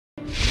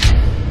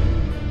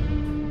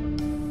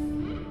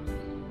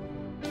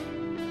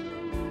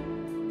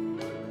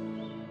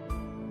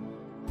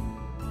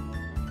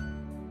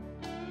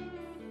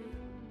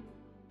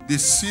The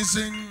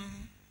season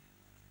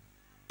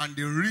and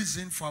the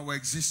reason for our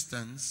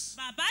existence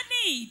Bàbá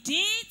ní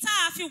ìdí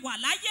tá a fi wà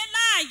láyé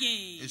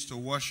láàyè. is to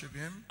worship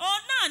Him.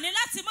 Òun náà ni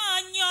láti máa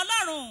yin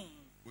Ọlọ́run.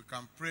 We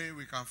can pray,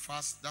 we can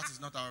fast. That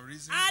is not our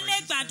reason A for lè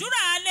existence.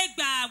 gbàdúrà, a lè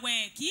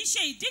gbààwẹ̀, kì í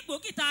ṣe ìdí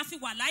gbòógì tá a fi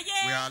wà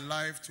láyé. We are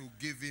alive to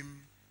give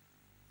Him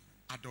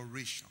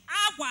adoration.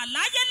 A wà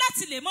láyé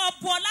láti lè máa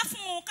bu ọlá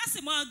fún un, ká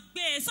sì máa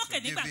gbé e sókè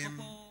To give nígbà Him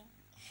gbogbo.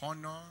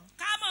 honor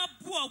Ká máa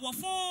bu ọ̀wọ̀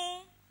fún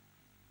un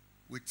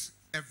with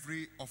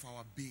every of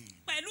our being.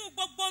 pẹ̀lú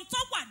gbogbo ohun tó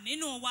wà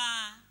nínú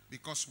wa.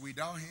 Because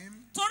without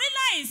Him, Torí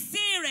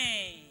láìsí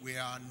rẹ̀, we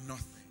are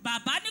nothing.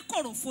 bàbá ní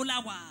kòròfo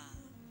la wà.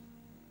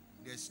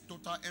 There's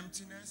total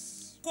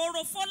emptiness,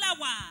 Kòròfo la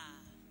wà.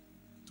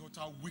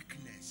 total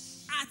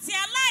weakness Àti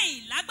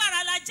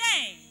aláìlágbára la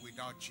jẹ́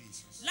without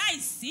Jesus.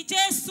 láìsí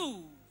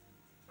Jésù.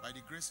 By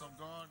the grace of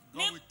God,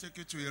 God will take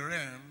you to a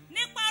realm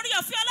Nípa orí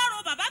ọ̀fẹ́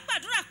Ọlọ́run, bàbá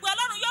gbàdúrà pé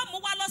Ọlọ́run yóò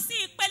mú wa lọ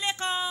sí ìpele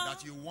kan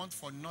that you want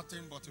for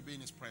nothing but to be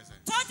in His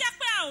presence. tó jẹ́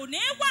pé a ò ní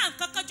wá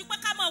nǹkan kan ju pé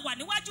ká máa wà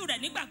níwájú rẹ̀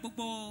nígbà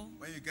gbogbo.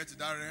 When you get to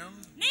that realm,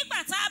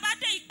 Nígbà tá a bá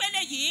dé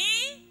ìpele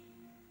yìí,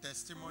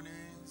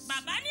 testimonies,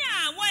 bàbá ní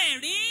àwọn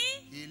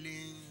ẹ̀rí,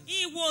 healings,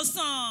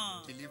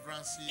 ìwòsàn,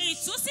 deliverances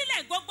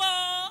ìtúsílẹ̀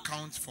gbogbo.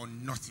 count for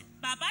nothing.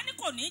 Bàbá ní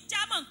kò ní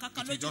jámọ́ nǹkan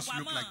kan It will lójú just wa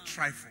look mọ́. like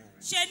trifle,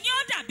 Ṣe ni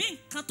ó dàbí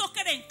nǹkan tó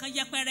kéré, nǹkan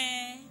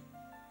yẹpẹrẹ.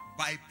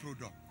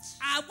 byproduct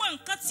Àwọn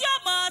nǹkan tí ó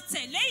mọ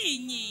tẹ̀lé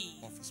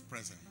ìyìn of His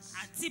presence.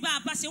 àti bá a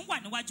bá ṣe ń wà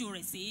níwájú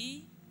rẹ̀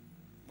sí.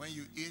 When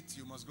you eat,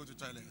 you must go to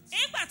toilet.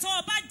 Nígbà tó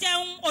o bá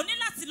jẹun, o ní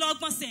láti lọ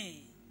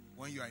gbọ̀nsẹ̀.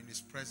 When you are in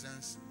His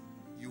presence,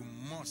 you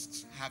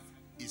must have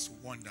His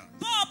wonders.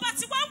 Bó o bá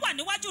ti wá wà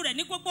níwájú rẹ̀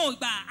ní gbogbo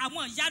ìgbà,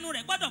 àwọn ìyanu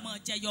rẹ̀ gbọ́dọ̀ mọ̀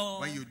jẹyọ.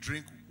 When you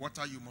drink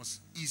water, you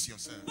must ease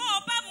yourself. Bó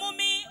o bá mu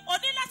mi, o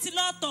ní láti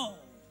lọ tọ̀.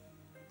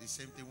 The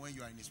same thing when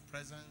you are in His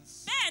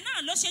presence. Bẹ́ẹ̀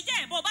náà ló ṣe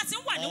jẹ́ bó o bá ti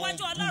ń wà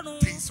níwájú All Ọlọ́run.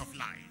 good things of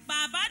life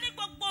Bàbá ní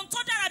gbogbo ohun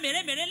tó dára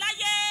mèremère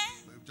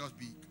láyé. will just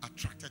be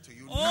attracted to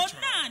you Òun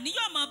naturally. náà ni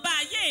yóò mọ bá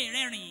ayé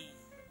rẹ̀ rìn.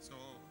 So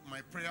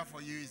my prayer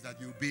for you is that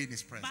you be in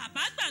His presence.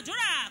 Bàbá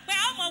gbàdúrà pé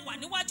a ó mọ wà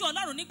níwájú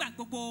Ọlọ́run nígbà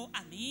gbogbo.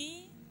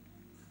 Àmín.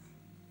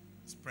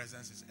 His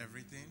presence is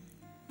everything.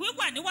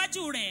 Wíwà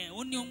níwájú rẹ̀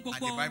ó ní ohun And gbogbo.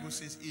 the Bible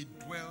says He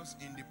dwells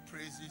in the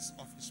praises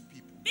of His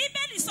people.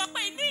 Bíbélì sọ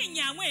pé inú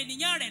ìyìn àwọn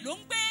ènìyàn rẹ̀ ló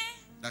ń gbé.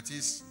 That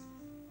is,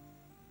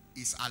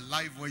 He's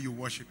alive when you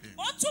worship Him.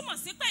 Ó túmọ̀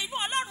sí pé inú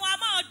Ọlọ́run a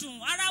máa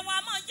dùn, ara wọn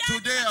a máa yá.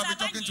 Today nígbà I'll tá be a bá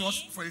talking to us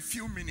yìn. for a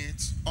few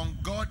minutes on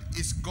God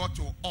is God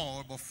to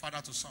all but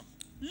Father to some.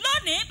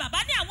 Lónìí,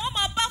 bàbá ní àwọn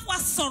ọmọ bá wa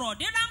sọ̀rọ̀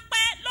ní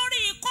ráńpẹ́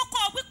lórí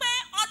kókó wípé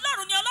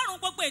Ọlọ́run ni Ọlọ́run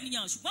gbogbo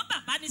ènìyàn, ṣùgbọ́n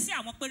bàbá ní sí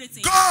àwọn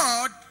péréte.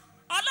 God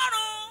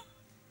Ọlọ́run,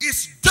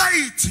 is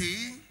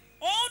deity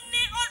òun ní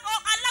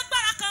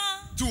alágbára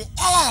kan to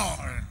all,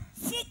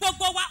 fún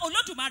gbogbo wa.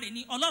 Olódùmarè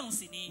ni Ọlọ́run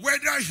sì ni.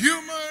 whether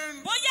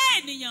human,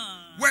 Bóyá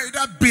ènìyàn,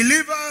 whether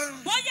believer,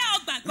 bóyá o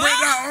gbàgbọ́,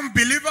 whether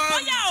unbeliever,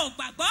 bóyá o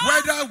gbàgbọ́,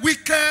 whether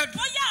wicked,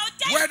 bóyá o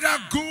jẹ́ whether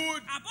ìkà,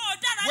 good, àbọ̀ o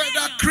dára whether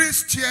léèyàn,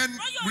 Christian,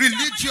 bóyá o jẹ́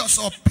religious,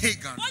 or ọmọlẹ́yìn,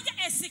 pagan.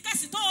 bóyá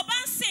ẹ̀sìnkẹ́sì tó o bá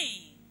ń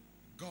sìn.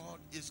 God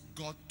is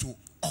God to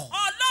all.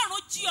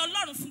 Ọlọ́run jí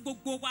Ọlọ́run fún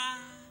gbogbo wa.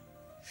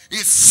 He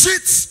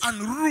sits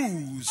and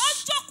rules Ó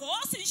jókòó,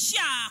 ó sì ń ṣe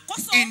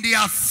àkóso in the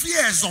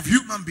affairs of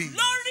human beings.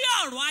 lórí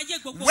ọ̀rọ̀ ayé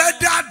gbogbo.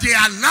 Whether they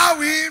allow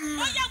Him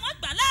Bóyá wọ́n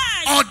gbà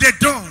láàyè or they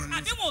don't,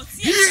 àbí wọn ò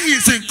tí He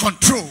is in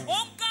control.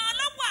 Òun gan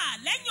ló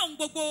wà lẹ́yìn ohun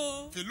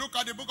gbogbo. If you look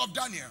at the book of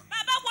Daniel,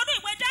 Bàbá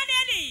wọnú ìwé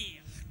Dáníẹ́lì.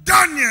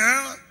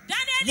 Daniel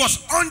Dáníẹ́lì was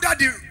under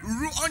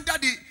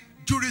the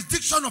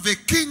jurisdiction of a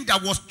king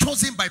that was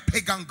chosen by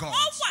pagan ó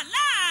gods. wà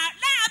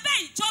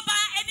lábẹ́ ìjọba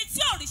ẹni tí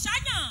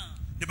òrìṣà yàn.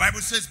 The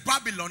Bible says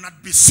Babylon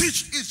had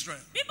besieged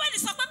Israel Bíbélì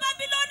sọ pé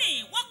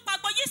Bábílónì wọ́n pa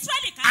gbogbo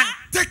Ísírẹ́lì ká. and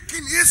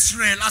taken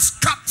Israel as Wọ́n sì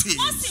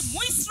captives. mú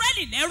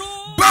Ísírẹ́lì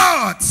lẹ́rú.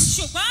 But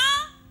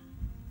Ṣùgbọ́n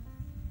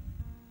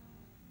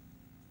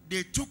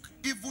they took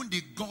even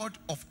the God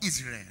of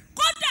Israel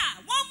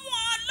kódà wọ́n mú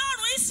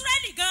Ọlọ́run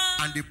Ísírẹ́lì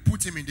gan. and they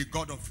put him in the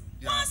God of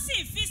Wọ́n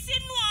sì fi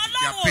sínú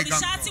their Ọlọ́run pagan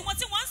òrìṣà God. tiwọn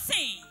tí wọ́n ń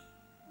sìn.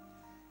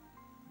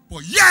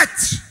 But yet,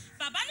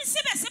 Bàbá ní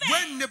síbẹ̀síbẹ̀.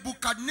 when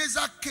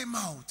Nebuchadnezzar came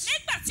out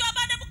Nígbà tí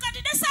ọba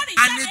Nebukadnesari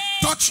and he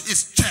jáde. touched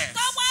his chest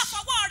Tó wá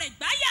fọwọ́ rẹ̀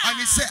gbáyà. and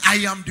he said, I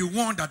am the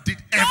one that did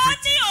Ó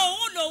everything. ní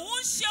òun lòun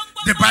ń ṣe ohun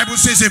gbogbo. The Bible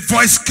says a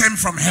voice came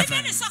from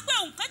heaven Bíbélì sọ pé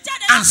òun kan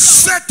jáde and láti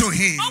said to ọ̀run.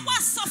 him, Ó wá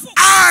sọ fún un.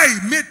 I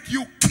made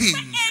you king.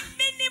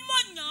 Èmi ni mo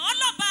yàn ọ́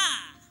lọ́ba.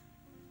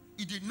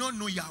 He did not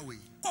know Yahweh.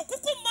 Kò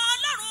kúkú mọ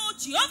Ọlọ́run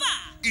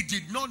Jèhófà. He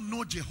did not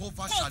know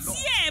Jehovah Kò Shalom.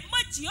 tiẹ̀ mọ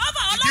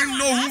Jèhófà He Ọlọ́run didn't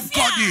know who àlàáfíà.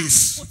 God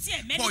is. Kò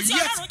tiẹ̀ mẹ́ni But tí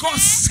yet Ọlọ́run God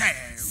jẹ́.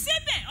 said,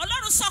 Síbẹ̀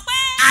Ọlọ́run sọ pé.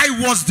 I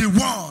was the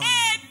one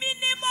Èmi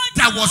ni mo yàn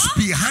that ọ́. was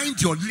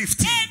behind your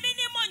lifting. Èmi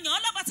ni mo yàn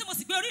ọ́ lọ́ba tí mo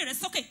sì gbé orí rẹ̀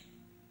sókè.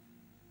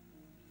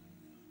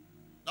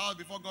 That was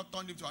before God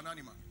turned him to an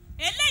animal.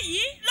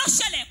 Eléyìí ló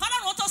ṣẹlẹ̀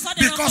kọ́lọ́run tó sọ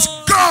dẹ̀rọ̀ Because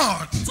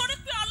God Torí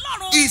pé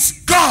Ọlọ́run. is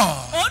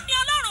God Ó ní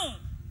Ọlọ́run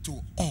to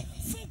all.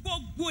 fún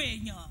gbogbo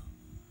èèyàn.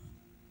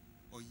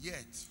 But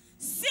yet,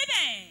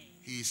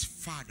 Síbẹ̀, he is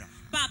Father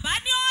bàbá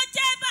ni ó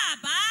jẹ́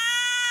bàbá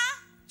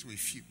to a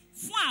few.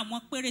 fún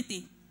àwọn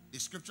péréte. The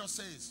scripture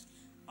says,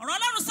 ọ̀rọ̀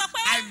Ọlọ́run sọ pé.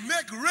 I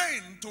make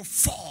rain to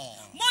fall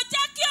Mo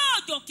jẹ́ kí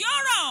òjò kí ó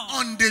rọ̀.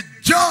 on the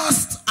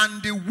just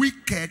and the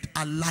wicked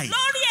alike.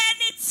 Lórí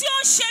ẹni tí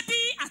ó ṣe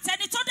bí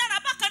àtẹni tó dára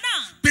bákan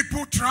náà.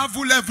 People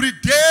travel every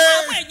Àwọn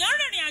day. èèyàn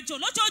rìnrìn àjò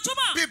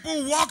lójoojúmọ́.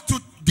 People walk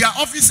to their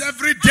office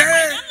every Àwọn day.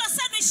 èèyàn lọ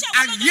sẹ́nu iṣẹ́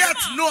wọn And yet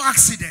lójoojúmọ́. no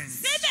accident.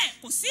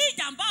 Síbẹ̀ kò sí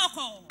ìjàmbá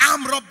ọkọ̀.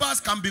 Armed robbers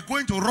can be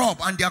going to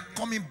rob and they are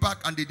coming back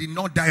and they did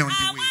not die on the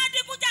Àwọn way.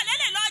 adigunjalè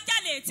lè lọ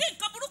jalè tí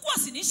nǹkan burúkú ò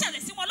sì ní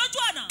ṣẹlẹ̀ sí wọn lójú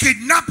ọ̀nà.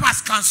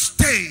 Kidnappers can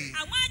stay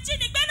Àwọn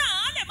ajínigbé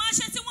náà lè máa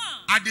ṣe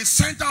tiwọn. at the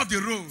center of the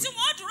road Tí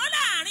wọ́n dúró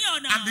láàrin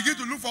ọ̀nà. and begin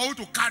to look for who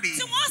to carry.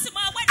 Tí wọ́n sì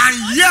máa wẹ́ni And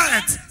tó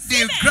yet ṣe. the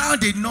Síbẹ̀,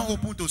 ground did not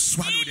open to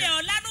swallow ilẹ̀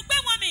them. ọ̀lànà gbé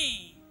wọn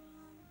mì.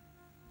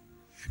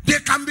 They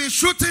can be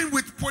shooting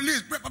with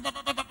police Wọ́n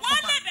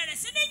lè bẹ̀rẹ̀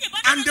sí ní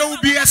yìnbọn and they will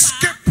be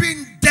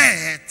escaping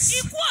death.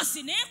 Ikú ò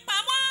sì ní pa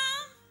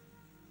wọ́n.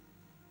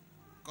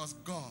 Because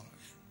God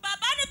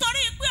Bàbá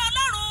nítorí pé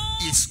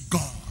Ọlọ́run is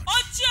God ó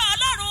jẹ́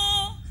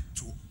Ọlọ́run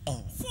to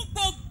all. fún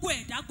gbogbo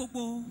ẹ̀dá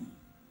gbogbo.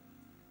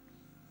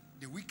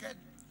 The wicked,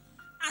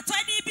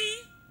 Àtẹni ibi,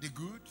 the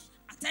good.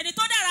 àtẹni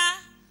tó dára.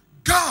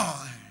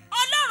 God,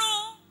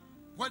 Ọlọ́run,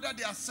 whether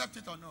they accept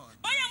it or not,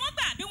 bóyá wọ́n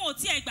gbà bí wọn ò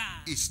tiẹ̀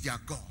gbà. is their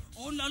God.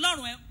 Òun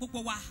lọ́lọ́run ẹ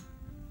gbogbo wa.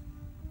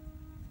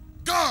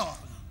 God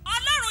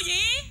Ọlọ́run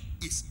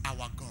yìí, is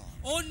our God,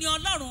 òun ni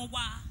Ọlọ́run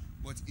wa.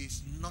 but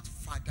is not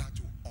Father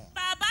to all.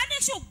 Bàbá ní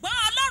ṣùgbọ́n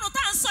Ọlọ́run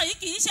tá à ń sọ yìí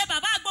kì í ṣe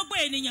bàbá gbogbo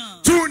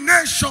ènìyàn. 2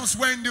 nations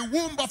were in the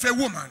womb of a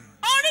woman.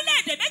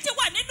 Orílẹ̀-èdè méjì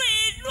wà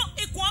nínú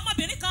ikùn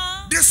ọmọbìnrin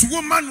kan. This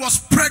woman was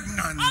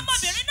pregnant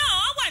Ọmọbìnrin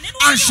náà wà nínú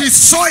and she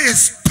saw a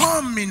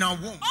storm in her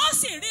womb. Ó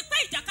sì rí i pé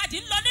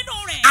ìjàkadì ń lọ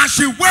nínú rẹ̀. And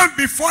she went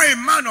before a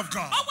man of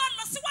God Ó wá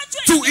lọ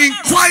síwájú to ènìyàn Ọlọ́run.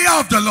 inquire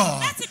of the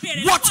Lord,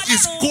 what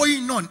is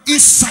going on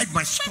inside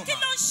my Pé stomach? kí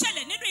ló ń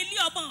ṣẹlẹ̀ nínú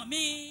ilé ọmọ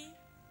mi?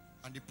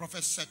 And the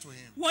prophet said to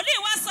him, Wòlíì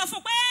wá sọ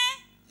fún pé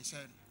he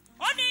said,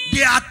 ó ní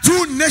there are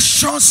 2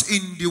 nations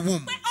in the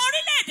womb, pé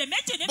orílẹ̀-èdè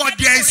méjì ní but bẹ́ẹ̀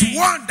there is nínú rẹ̀.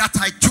 one that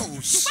I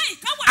chose, Ṣùgbọ́n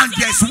ìkan wà and tí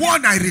there is Ọlọ́run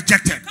one I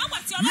rejected. ìkan wà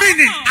tí Ọlọ́run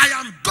Meaning, kọ̀. I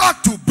am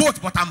God to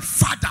both, but I'm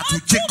father Ó to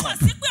túmọ̀ Jacob.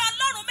 sí pé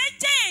Ọlọ́run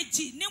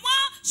méjèèjì ni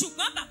wọ́n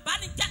ṣùgbọ́n bàbá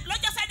ni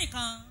lọ́jọ́ fẹ́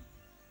nìkan.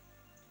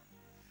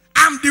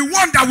 I'm the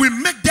one that will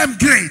make them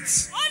great,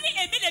 Ó ní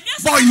èmi lèmi ó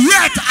sì but máa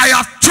yet ṣe. I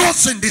have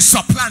chosen the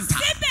supplanter.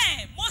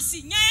 Síbẹ̀ mo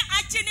sì yan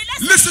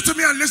ajínilẹ́sìn. Listen to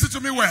me and listen to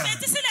me well.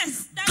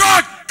 Fetísílẹ̀ dáadáa.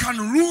 God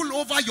can rule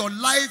over your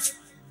life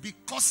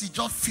because he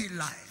just feel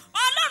like.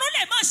 Ọlọ́run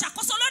lè máa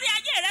ṣàkóso lórí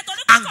ayé rẹ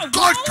torí pé kò And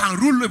God wú. can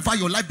rule over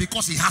your life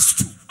because he has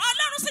to.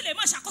 Ọlọ́run sì lè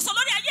máa ṣàkóso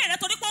lórí ayé rẹ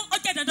torí pé ó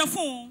jẹ́ dandan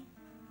fún un.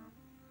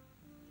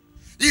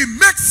 He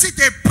makes it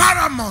a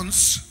paramount.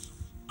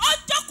 Ó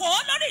jókòó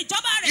lórí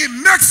ìjọba He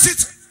rẹ̀. makes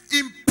it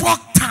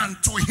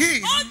important to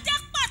him Ó jẹ́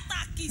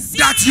pàtàkì sí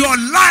that your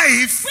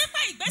life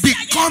wípé ìgbésí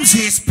ayé becomes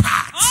rẹ his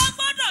part. ó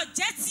gbọ́dọ̀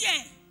jẹ́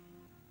tiẹ̀.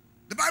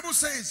 The Bible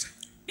says,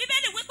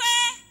 Bíbélì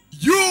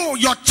wípé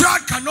your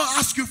child cannot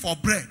ask you for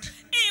bread,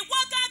 ìwọ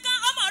gángan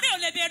ọmọ rẹ ò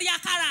lè béèrè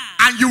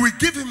àkàrà. and you will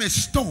give him a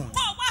stone. Kó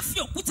o wá fi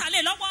òkúta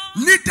lé lọ́wọ́.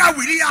 Neither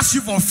will he ask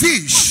you for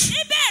fish, Ní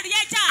béèrè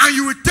ẹja. and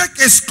you will take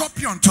a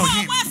scorpion to Kó o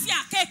him. wá fi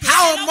àkekèé lé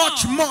How lọ́wọ́.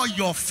 much more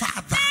your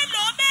Father,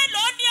 Mélòó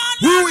mélòó ni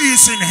Ọlọ́run who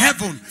is in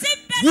heaven, tí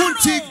ń bẹ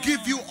won't he lọ́run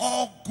give you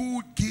all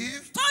good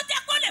gifts? tó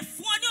jẹ́ kó lè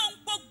fún ọ ní ohun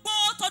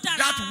gbogbo tó dára.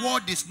 That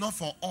word is not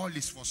for all,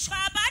 it's for some.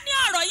 Bàbá ní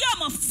ọ̀rọ̀ yìí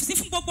ọmọ sí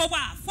fún gbogbo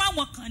wa fún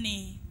àwọn kan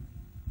ni.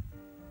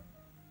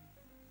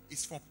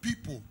 It's for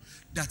people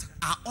that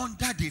are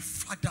under the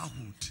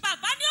fatherhood,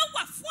 Bàbá ní ó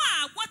wà fún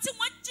àwọn tí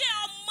wọ́n jẹ́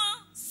ọmọ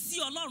sí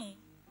Ọlọ́run.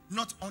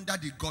 not under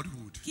the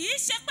godhood. Kì í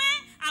ṣe pé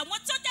àwọn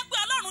tí ó jẹ́ pé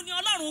Ọlọ́run ni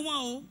Ọlọ́run wọn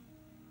o.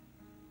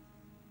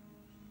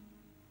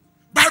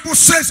 Bible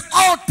says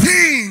all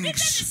Bíbélì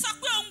things sọ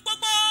pé ohun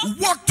gbogbo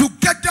work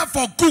together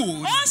for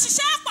good ó ń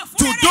ṣiṣẹ́ pọ̀ fún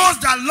to rere those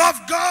that love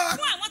God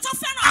fún àwọn tó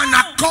fẹ́ràn and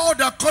are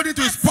called according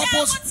to his Àti àwọn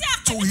purpose tí a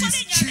pè to nítorí his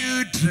ìyẹn rẹ̀.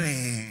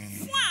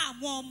 children. fún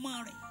àwọn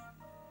ọmọ rẹ̀.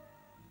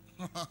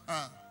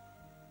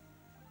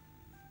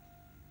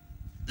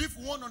 If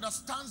one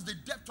understands the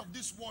depth of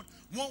this word,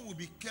 one will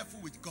be careful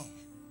with God.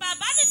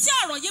 Bàbá ní tí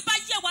ọ̀rọ̀ yìí bá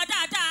yé wa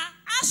dáadáa,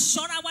 á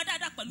ṣọ́ra wa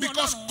dáadáa pẹ̀lú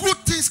Because Ọlọ́run.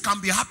 good things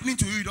can be happening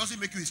to you, it doesn't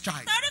make you his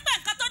child. Torí pé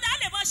nǹkan tó dáa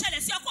lè mọ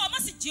ṣẹlẹ̀ sí ọkọ ọmọ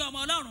sì jí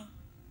ọmọ Ọlọ́run.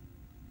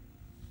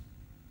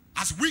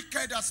 As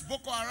wicked as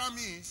Boko Haram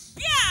is,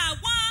 Bí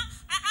àwọn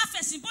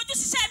afẹ̀sìnbójú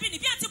ṣiṣẹ́ ibi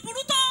nìbí àti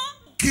burú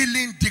tó.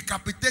 killing,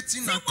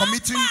 decapitating, Tí and wọ́n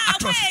committing pa àwọn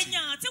atrocity.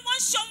 èèyàn tí wọ́n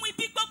ń ṣohun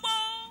ibi gbogbo.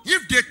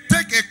 If they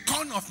take a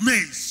corn of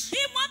maize Bí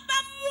wọ́n bá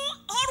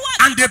mú ọrú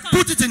and they àgbàdo kan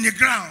put it in the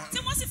ground tí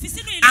wọ́n sì fi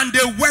sínú ilé and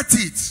they wet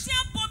it, tí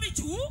wọ́n bomi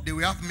jù ú, they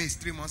will have maize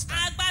 3 months time.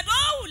 àgbàdo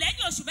ó hù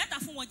lẹ́yìn oṣù mẹ́ta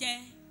fún wọn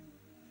jẹ.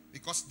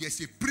 Because there's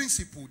a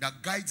principle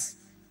that guides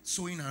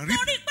sowing and reaping.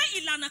 Torí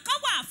pé ìlànà kan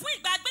wà fún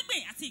ìgbà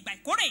gbígbìn àti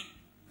ìgbà ìkórè.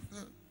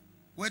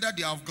 Whether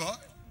they are of God.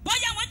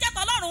 Bóyá wọ́n jẹ́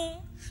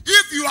tọ́lọ́run.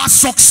 If you are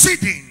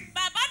succeeding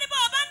Bàbá ní bá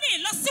ọba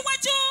ní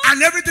ìlọsíwájú.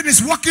 and everything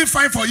is working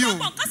fine for you,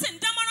 Gbogbo nǹkan sì ń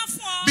dámọ́rán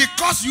fún ọ.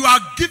 because you are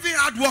giving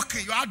hard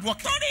working, you are hard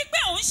working, Torí pé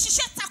òun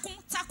ṣiṣẹ́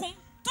takuntakun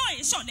tó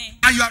èé ṣọ̀lẹ.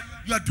 and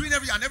you are doing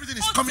everything and everything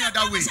is coming out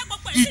that way,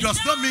 it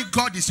does not mean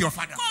God is your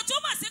father. Kò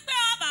túmọ̀ sí pé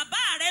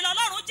bàbá rẹ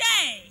lọ́lọ́run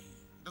jẹ́.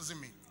 Doesn't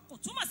mean. Kò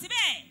túmọ̀ sí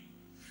bẹ́ẹ̀.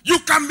 You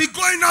can be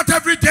going out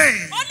every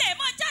day ó lè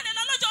máa jáde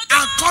lọ and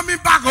lójoojúmọ́. coming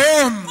back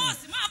home Kó o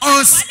sì máa padà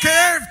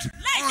unscathed,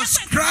 wálé láì jẹ́ pé nǹkan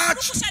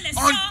unscratched, burúkú ṣẹlẹ̀ sí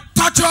ọ.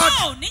 untouched,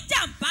 Ó ní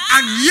jàǹbá.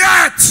 and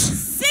yet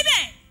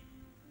Síbẹ̀,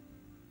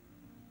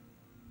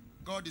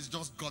 God is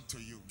just God to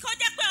you kó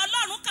jẹ́ pé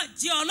Ọlọ́run kàn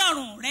jẹ́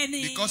Ọlọ́run rẹ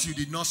ni. because you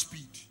did not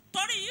speed.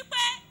 Torí yìí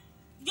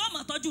pé yóò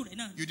mọ̀ tọ́jú rẹ̀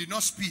náà. You did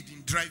not speed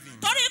in driving.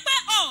 Torí pé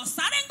ò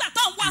sáré ńgbà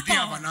tó ń You didn't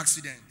have an wakọ̀.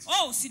 accident.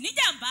 Ò sì ní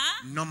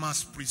jàǹbá. Normal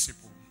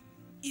principle.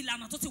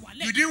 Ìlànà tó ti wà You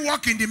lẹ́yìn. didn't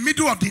walk in the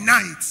middle of the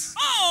night.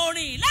 Ó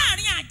rìn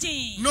láàrin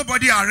àjìn.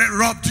 Nobody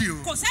robbed you.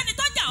 Kò sẹ́ni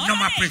tó jà ọ́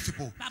Normal lọ́rẹ̀.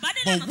 principle. Bàbá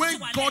ní ìlànà But tó when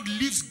ti wà God lẹ́yìn.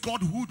 leaves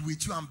godhood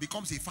with you and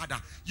becomes a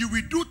father, you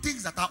will do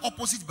things that are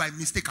opposite by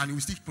mistake and he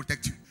will still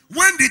protect you.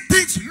 When the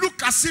things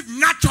look as if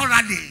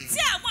naturally, Tí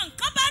àwọn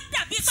nǹkan bá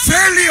dàbí pé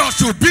failure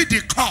should be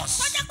the kó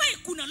cause, jẹ́ pé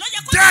ìkùnà ló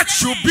yẹ kó death jáde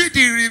should bẹ́ẹ̀. be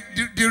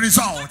the Kó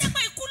result. jẹ́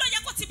pé ikú ló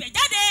yẹ kó tibẹ̀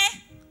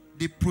jáde.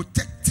 The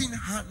protecting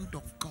hand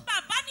of God.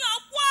 Bàbá ní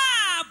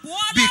ọwọ́ ààbò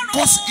Ọlọ́run.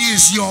 Because he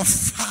is your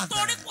father.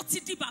 Torí kò ti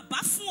di bàbá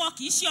fún ọ,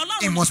 kì í ṣe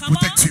Ọlọ́run He must nìkan mọ́.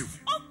 protect you.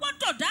 Ó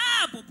gbọ́dọ̀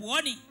dáàbò bò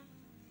ọ́ ni.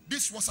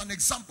 This was an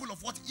example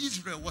of what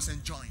Israel was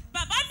enjoying.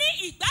 Bàbá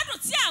ní ìgbádùn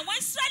tí àwọn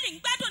Ísírẹ́lì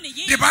ń gbádùn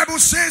nìyí. The Bible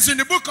says in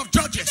the book of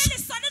Judges,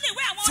 Bíbélì sọ nínú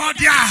ìwé àwọn for onídàájọ́,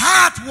 their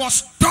heart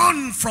was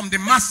torn from the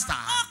master,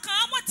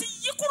 ọkàn wọn ti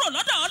yí kúrò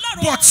lọ́dọ̀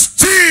Ọlọ́run. but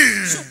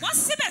still, Ṣùgbọ́n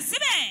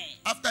síbẹ̀síbẹ̀,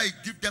 after he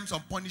give them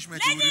some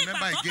punishment, you will lẹ́yìn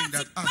remember ìgbà tó again bá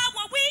that ti bá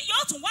wọn wí,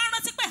 yóò tún wá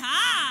rántí pé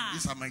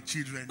these are my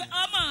children. pé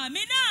ọmọ mi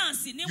náà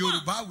sì ni wọ́n.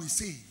 Yoruba will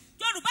say,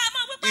 Yorùbá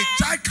máa wí a pé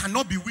child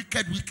cannot be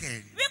wicked. wípé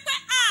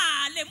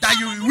a lè mú That ọmọ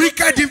you burúkú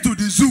wicked him to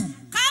the zoo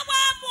ká wá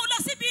mú un lọ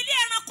síbi ilé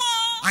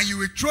ẹranko. and you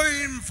will throw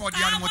him for the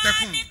Ká wá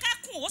Almotekun. ní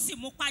kẹ́kùn ó sì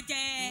mú pa You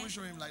jẹ. won't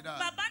show him like that.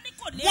 Bàbá ní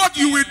kò lè What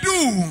you will jẹ.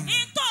 do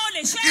Ní tó o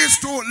lè ṣe. is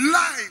to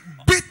lie,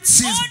 beat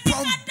his Ó ní ká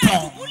bum dá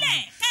bum. dùbúlẹ̀,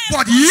 kẹ́ ẹ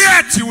But bọ́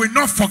yet you will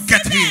not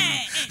forget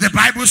him. The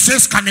Bible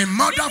says, can a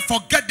mother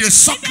forget the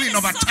suckling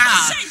of a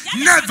child?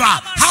 Never.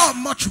 How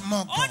much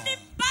more Ó God? ní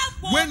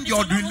báwo When ni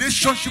your tọ́lọ́run ti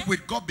relationship jẹ́.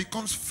 with God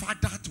becomes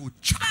father to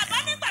Bàbá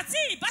child, nígbà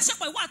tí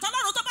ìbáṣepọ̀ ìwà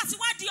àtọ́lọ́run tó bá ti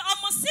wá di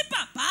ọmọ sí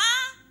bàbá,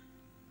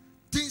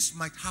 things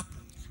might happen.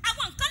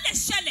 àwọn nǹkan lè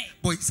ṣẹlẹ̀.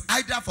 But it's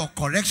either for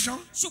correction,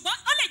 Ṣùgbọ́n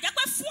ó lè jẹ́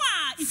pé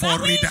fún for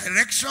ìbáwí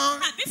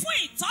redirection, àbí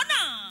fún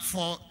ìtọ́nà.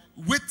 for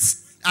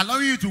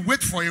allowing you to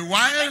wait for a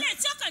while, Eléyìí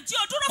tí ó kàn jí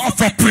o dúró or fún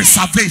for pẹ̀pẹ̀.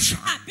 preservation.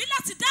 Àbí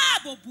láti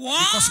dáàbò bò ọ́.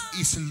 Because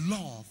his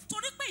love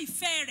Torí pé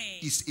ìfẹ́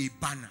rẹ̀, is a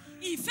banner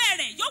ìfẹ́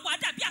rẹ̀ yóò wá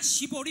dàbí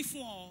àṣíborí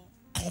fún ọ.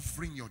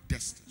 covering your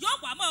destiny.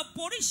 Yóò wá máa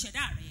borí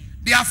ìṣẹ̀dá rẹ̀.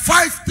 There are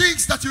 5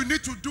 things that you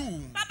need to do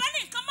Bàbá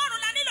ní nǹkan márùn-ún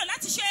la nílò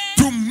láti ṣe.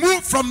 to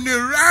move from the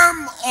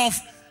realm of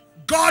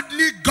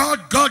godly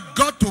God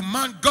to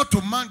man, God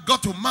to man,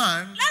 God to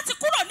man, Láti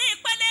kúrò ní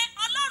ìpele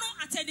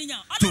Ọlọ́run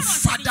àtẹnìyàn, to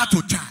Ọlọ́run father to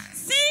àtẹnìyàn,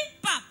 child.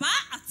 sí bàbá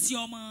àti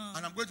ọmọ.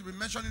 And I'm going to be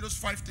mentioning those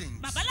 5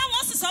 things. Bàbá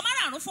láwọn ó sì sọ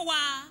márààrún fún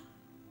wa.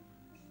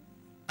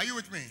 Are you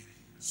with me?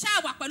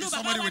 Ṣáà wà pẹ̀lú Is bàbá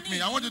somebody wa with me?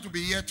 ní. I want you to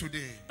be here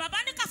today. Bàbá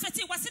ní ká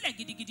fetí wa sílẹ̀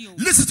gidigidi o.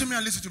 Listen to me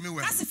and listen to me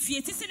well. Ká sì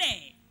fi etí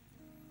sílẹ̀.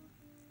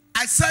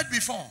 I said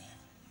before,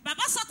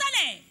 Bàbá sọ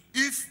tẹ́lẹ̀,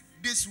 if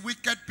these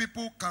wicked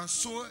people can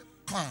sow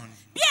corn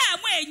bí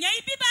àwọn èèyàn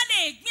ibi bá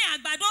lè gbin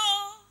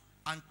àgbàdo,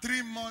 and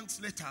 3 months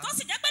later, tó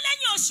sì jẹ́ pé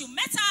lẹ́yìn oṣù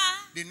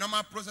mẹ́ta, the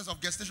normal process of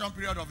gestation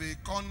period of a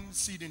corn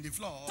seed in the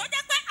floor, tó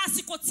jẹ́ pé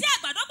àsìkò tí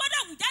àgbàdo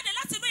gbọ́dọ̀ wù jáde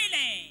láti inú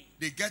ilẹ̀,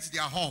 they get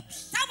their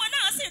hobs táwọn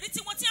náà sì rí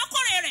tiwọn tí wọ́n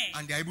kórè rẹ̀,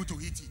 and they are able to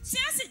eat it. tí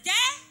wọ́n sì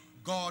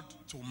jẹ́ God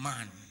to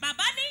man.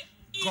 bàbá ní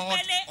God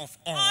ìpele of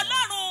all.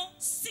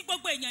 Ọlọ́run sí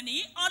gbogbo èèyàn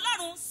nìyí,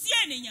 Ọlọ́run sí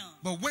ènìyàn.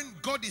 But when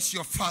God is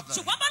your father,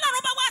 Ṣùgbọ́n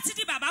bọ́lọ́run bá wá ti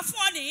di bàbá fún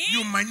ọ nìyí,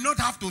 you might not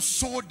have to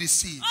sow the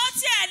seed, ó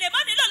tiẹ̀ lè má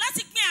nílò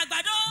láti gbin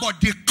àgbàdo,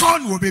 but the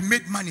corn will be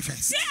made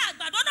manifest tí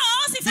àgbàdo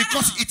náà ó sì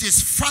because farahàn. it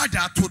is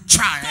father to Torí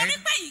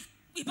child pé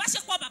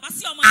ìbáṣepọ̀ bàbá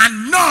sí ọmọ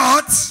and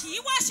not kì í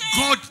wá ṣe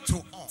God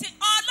to all. ti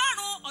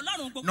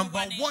Ọlọ́run gbogbo Number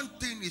wa ni. 1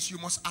 thing is you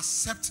must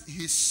accept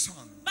his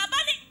son. Bàbá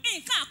ní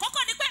nǹkan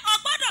àkọ́kọ́ ni pé o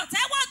gbọ́dọ̀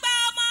tẹ́wọ́ gba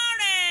ọmọ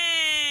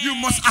rẹ̀. You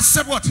must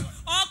accept what? O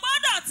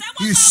gbọ́dọ̀ tẹ́wọ́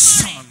gba His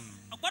ọmọ rẹ̀. son.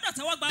 O gbọ́dọ̀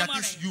tẹ́wọ́ gba That ọmọ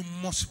is, rẹ̀. you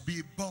must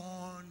be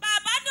born.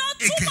 Bàbá ní ó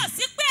túmọ̀ again.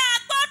 sí pé a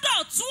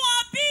gbọ́dọ̀ tún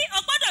ọ bí,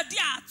 o gbọ́dọ̀ di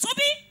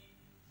àtúnbí.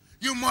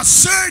 You must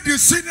say the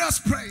sinner's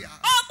prayer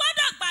O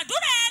gbọ́dọ̀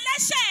gbàdúrà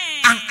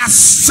ẹlẹ́ṣẹ̀. and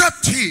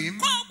accept him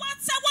Kó o wá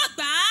tẹ́wọ́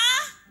gbà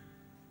á.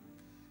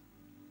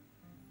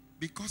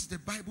 because the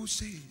Bible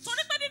says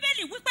Torí pé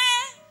Bíbélì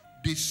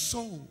wípé the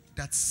soul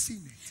that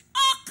sinneth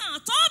ọkàn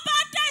tó bá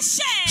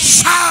dẹ́ṣẹ̀,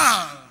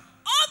 shall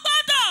ó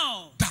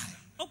gbọ́dọ̀, die.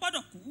 ó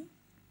gbọ́dọ̀ kú.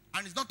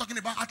 And it's not talking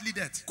about earthly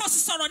death. Kò sì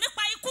sọ̀rọ̀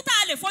nípa ikú tá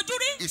a lè fojú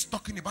rí. It's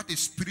talking about a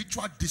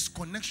spiritual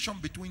disconnection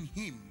between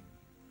him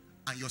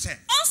and yourself.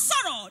 Ó ń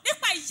sọ̀rọ̀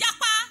nípa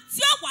ìyapa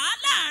tí ó wà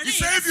láàrin He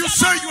said, if ìrẹsì you Ọlọ́run.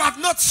 say you have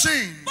not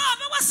sinned, Bọ́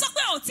ọmọ wa sọ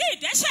pé ò tí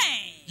ì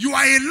dẹ́ṣẹ̀. you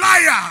are a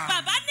liar,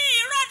 Bàbá ní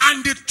irọ́ ni.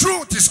 and the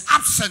truth is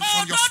absent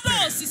from your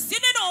Òdodo ò sì spirit.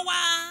 sí nínú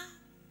wa.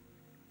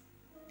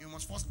 You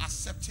must first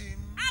accept him.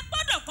 A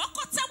gbọ́dọ̀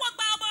kọ́kọ́ tẹ́wọ́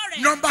gba ọmọ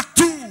rẹ̀. Number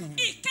 2,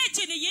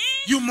 Ìkejì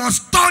nìyí. you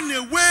must turn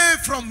away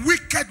from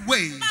wicked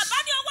ways. Bàbá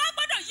ní o wá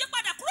gbọ́dọ̀ yí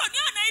padà kúrò ní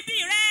ọ̀nà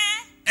ibi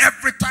rẹ̀.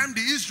 Every time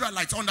the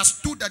Israelites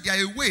understood that they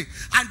are away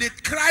and they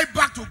cried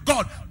back to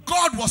God,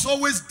 God was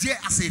always there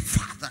as a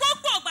father.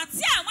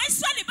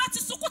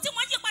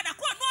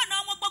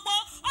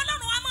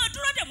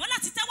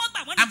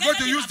 I'm going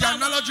to use the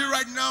analogy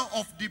right now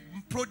of the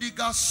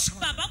prodigal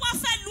son.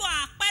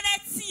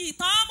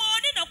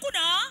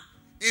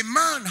 A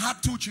man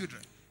had 2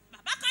 children.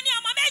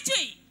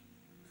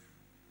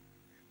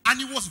 And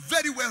he was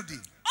very wealthy.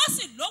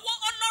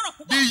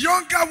 The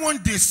younger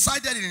one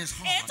decided in his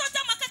heart.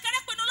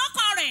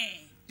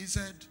 He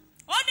said,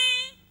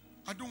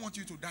 I don't want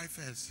you to die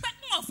first.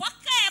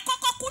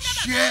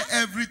 Share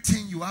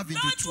everything you have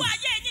into 2.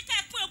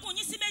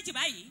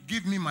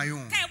 Give me my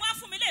own.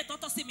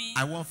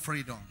 I want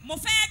freedom. So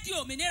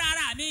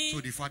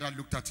the father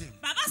looked at him.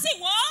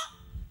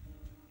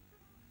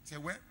 He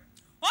said, well,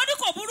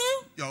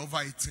 you're over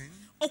 18.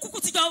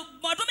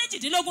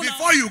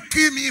 Before you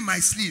kill me in my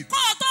sleep,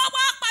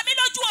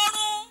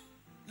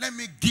 let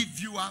me give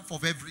you half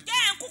of everything.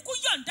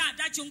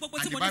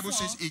 And the Bible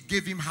says he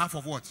gave him half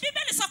of what?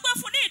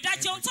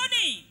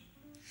 Everything.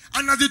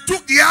 And as he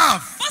took the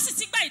half,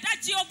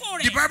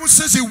 the Bible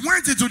says he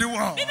went into the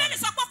world, began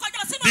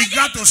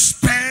to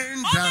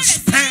spend and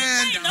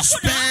spend and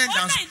spend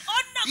and spend.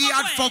 He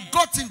had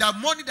forgotten that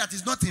money that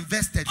is not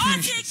invested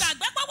finishes.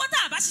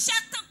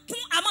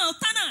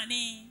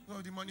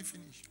 So the money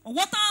finished.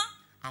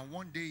 And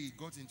one day he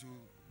got into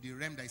the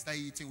realm that he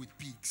started eating with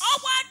pigs.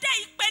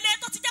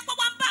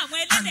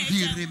 And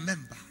he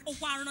remembered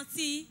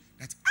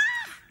that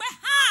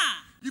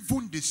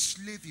even the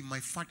slave in my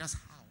father's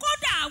house,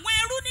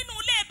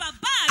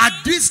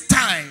 at this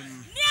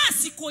time,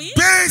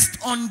 based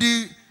on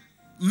the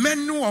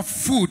menu of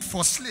food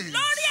for slaves,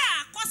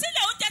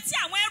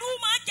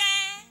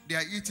 they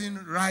are eating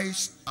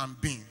rice and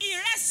beans.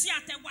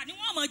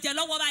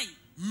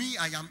 Me,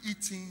 I am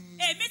eating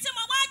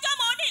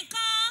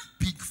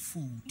pig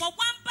food.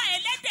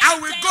 I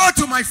will go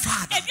to my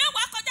father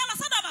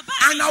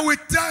and I will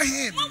tell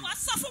him,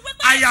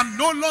 I am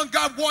no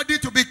longer worthy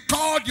to be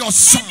called your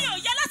son.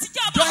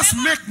 Just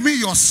make me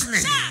your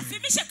slave. The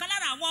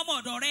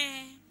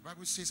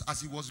Bible says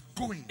as he was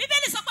going,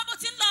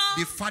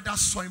 the father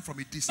saw him from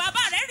a distance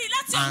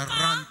and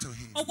ran to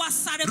him.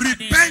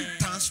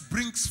 Repentance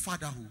brings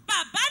fatherhood.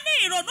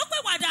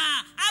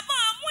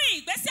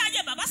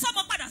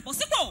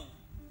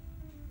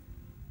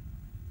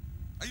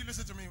 Are you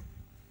listening to me?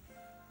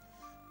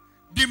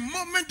 The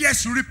moment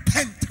there's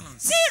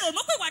repentance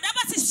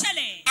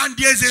and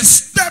there's a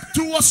step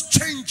towards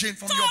changing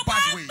from your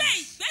bad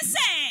ways,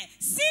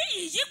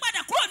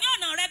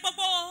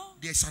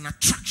 there's an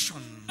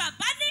attraction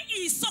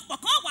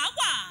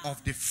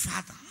of the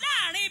father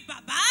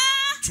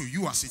to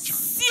you as a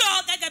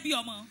child.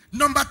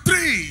 Number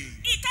 3,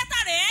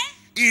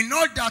 in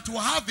order to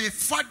have a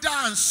father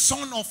and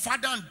son or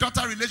father and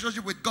daughter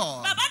relationship with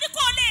God,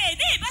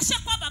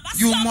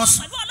 you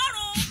must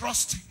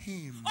trust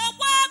him.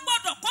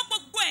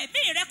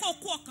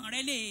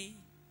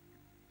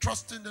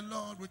 Trust in the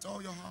Lord with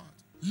all your heart.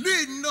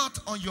 Lean not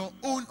on your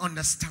own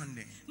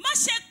understanding.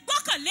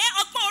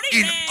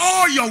 In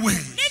all your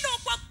ways,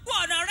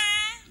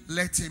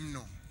 let him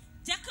know.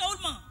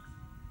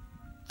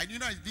 I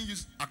didn't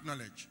use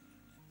acknowledge.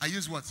 I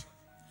use what?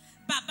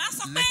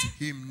 Let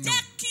him know.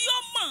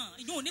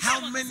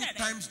 How many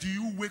times do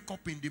you wake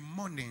up in the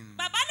morning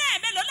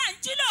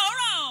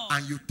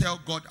and you tell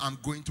God, I'm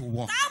going to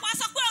work?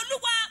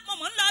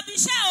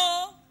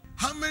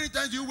 How many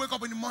times do you wake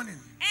up in the morning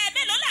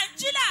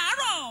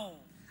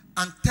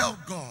and tell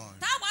God,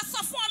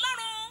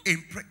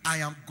 I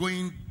am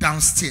going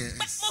downstairs?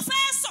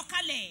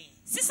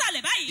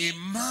 A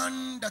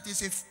man that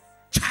is a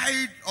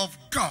child of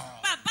God,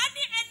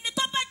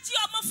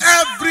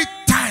 every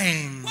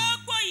time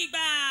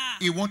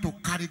he wants to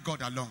carry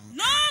God along.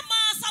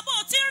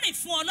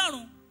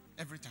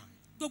 Every time.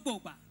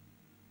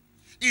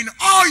 In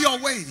all your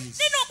ways,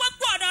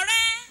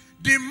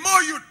 the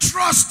more you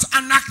trust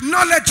and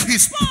acknowledge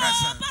his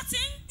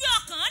presence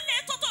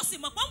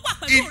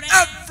in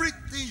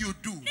everything you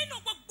do.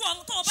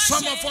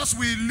 Some of us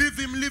will leave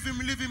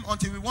him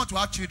until we want to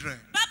have children.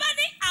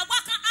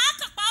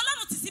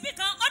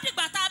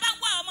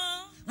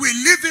 We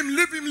leave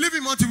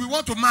him until we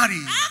want to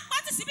marry.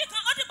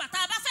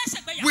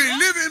 We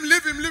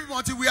leave him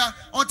until we are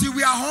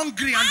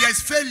hungry and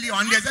there's failure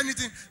and there's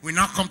anything. We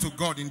now come to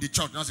God in the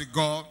church and say,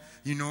 God,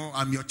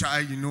 I'm your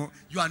child.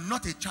 You are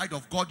not a child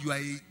of God. You are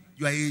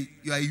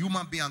a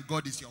human being and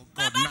God is your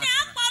God.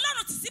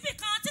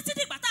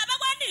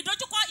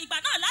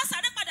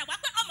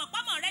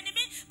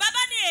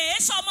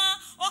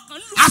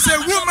 As a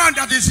woman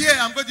that is here,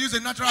 I'm going to use a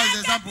natural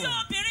example.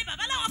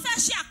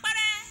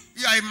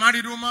 You are a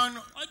married woman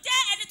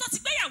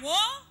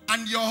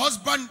and your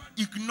husband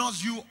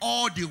ignores you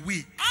all the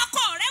week.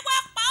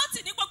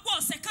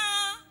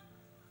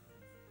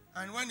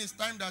 And when it's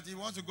time that he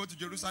wants to go to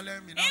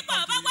Jerusalem,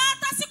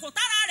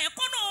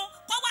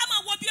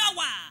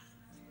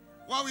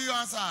 what will you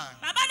answer?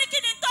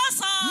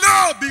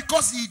 No,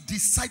 because he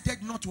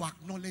decided not to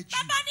acknowledge you.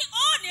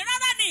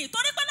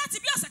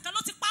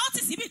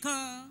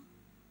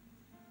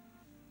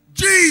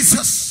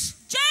 Jesus,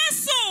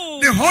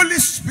 the Holy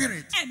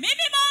Spirit,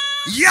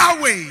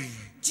 Yahweh,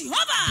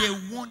 Jehovah, they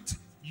want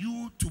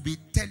you to be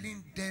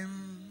telling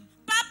them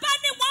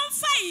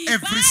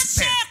every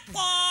step.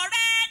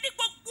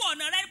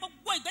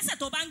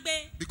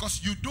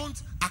 Because you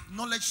don't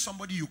acknowledge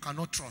somebody you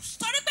cannot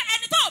trust.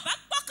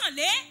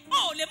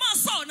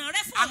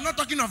 I'm not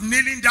talking of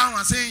kneeling down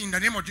and saying in the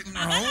name of Jesus.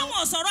 No.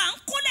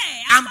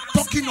 I'm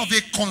talking of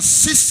a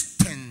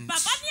consistent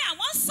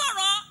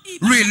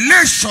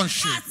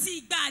relationship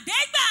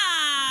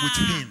with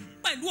Him.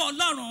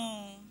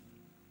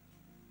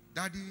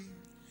 Daddy,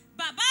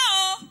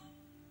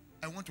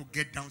 I want to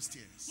get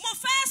downstairs. You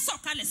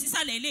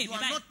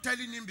are not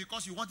telling him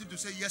because you want him to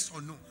say yes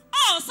or no. You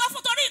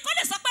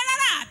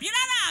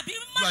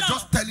are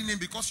just telling him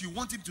because you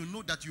want him to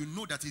know that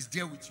he's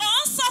there with you.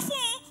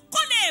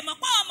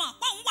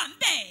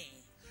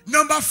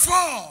 Number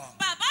 4.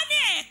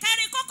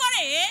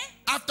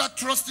 After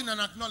trusting and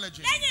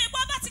acknowledging,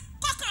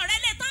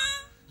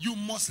 you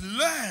must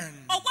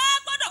learn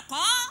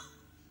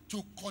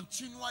to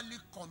continually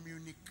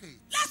communicate.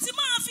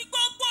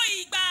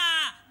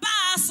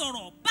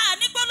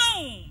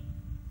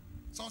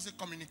 Someone say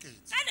communicate.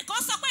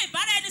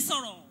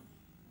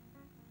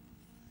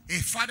 A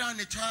father and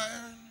a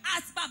child,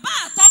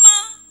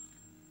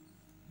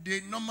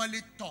 they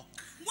normally talk.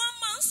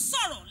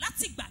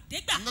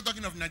 I'm not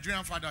talking of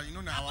Nigerian father. You know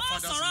now our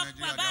fathers in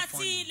Nigeria, they are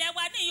funny.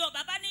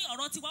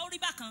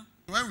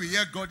 When we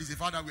hear God is a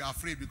father, we are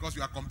afraid because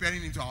we are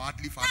comparing him to our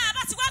earthly father.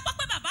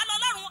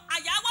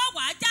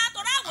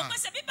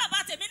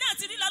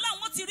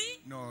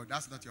 No,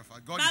 that's not your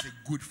father. God is a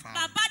good father.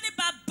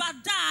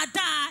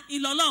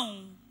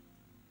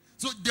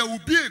 So there will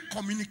be a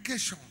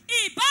communication.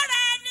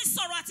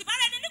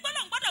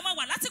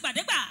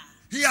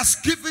 He has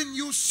given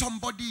you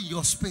somebody in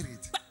your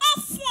spirit.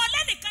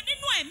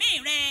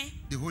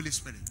 The Holy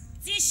Spirit.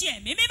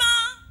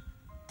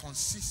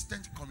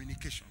 Consistent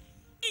communication.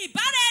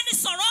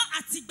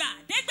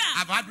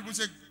 I've had people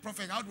say,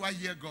 Prophet, how do I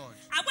hear God?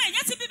 I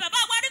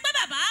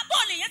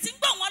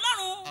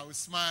will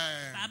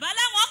smile.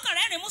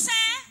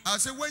 I will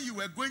say, when you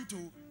were going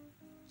to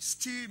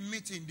steal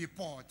meat in the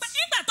pot,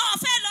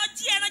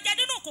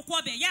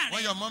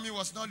 when your mommy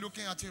was not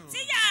looking at you,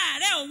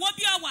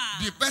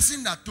 the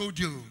person that told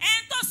you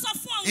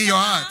in your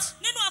heart,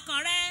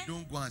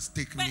 don't go and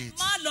steak meat.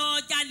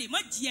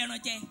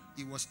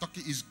 He was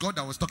talking, it's God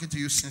that was talking to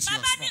you since you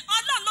were small.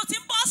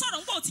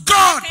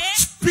 God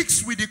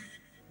speaks with the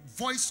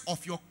voice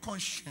of your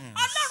conscience.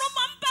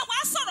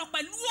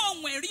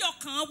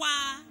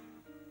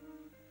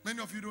 Many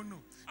of you don't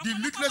know. The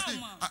littlest thing,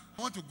 I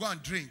want to go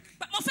and drink.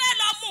 I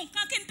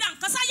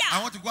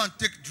want to go and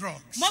take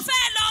drugs.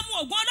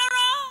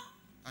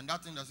 And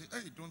that thing that says,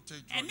 hey, don't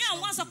take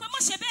drugs.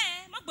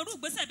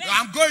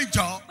 I'm going,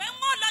 Joe.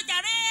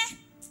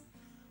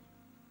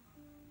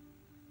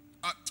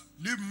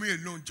 Leave me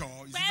alone, Joe.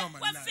 It's not my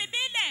life.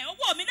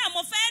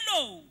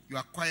 You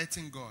are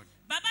quieting God.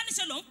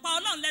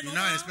 You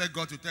now expect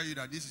God to tell you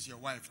that this is your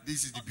wife,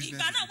 this is the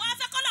business.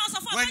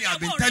 When He has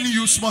been telling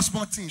you small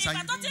things and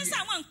you don't hear.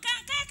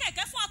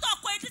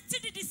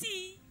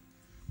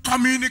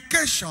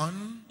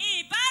 Communication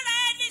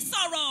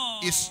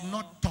is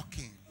not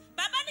talking.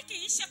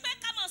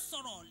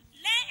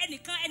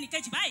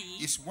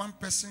 It's one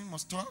person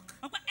must talk,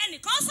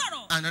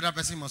 another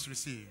person must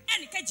receive,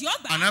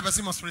 another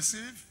person must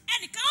receive,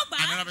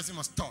 another person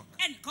must talk.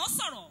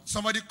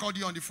 Somebody called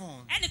you on the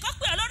phone.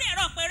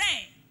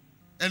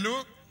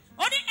 Hello?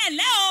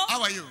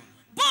 How are you?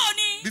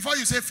 Before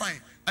you say fine,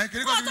 bye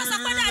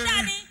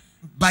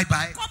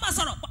bye.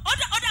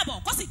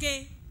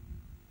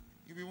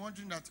 You'll be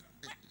wondering that.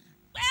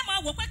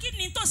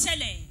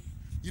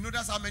 You know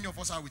that's how many of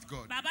us are with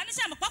God.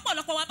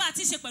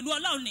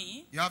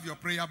 You have your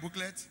prayer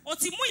booklet.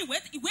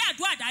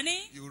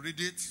 You read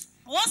it.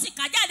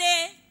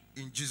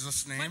 In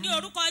Jesus' name.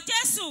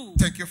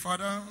 Thank you,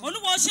 Father.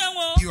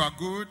 You are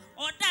good.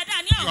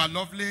 You are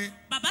lovely.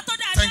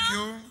 Thank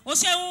you.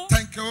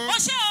 Thank you.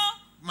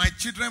 My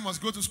children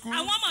must go to school.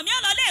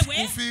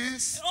 School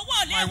fees.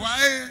 My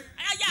wife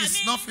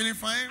is not feeling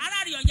fine.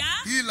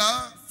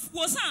 Healer.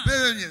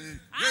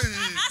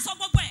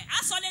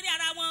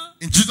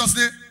 In Jesus'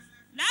 name.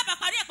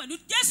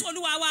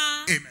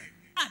 Amen.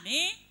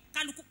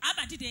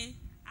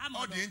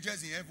 All the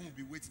angels in heaven will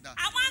be waiting there.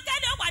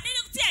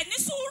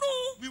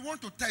 We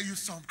want to tell you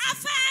something.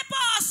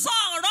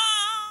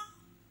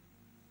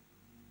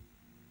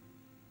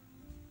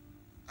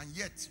 And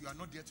yet you are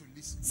not there to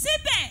listen.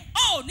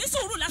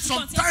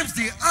 Sometimes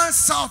the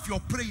answer of your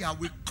prayer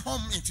will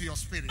come into your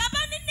spirit.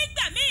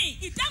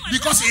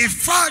 Because a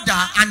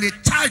father and a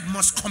child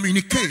must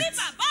communicate.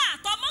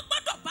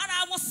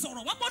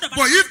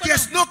 But if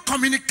there's no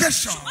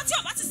communication,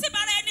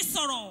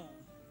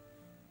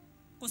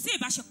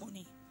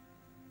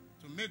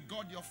 to make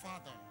God your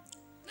father,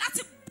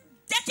 you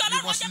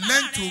must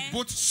learn to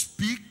both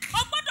speak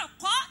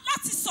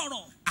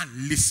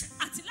and listen.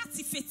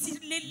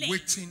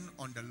 Waiting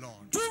on the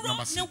Lord.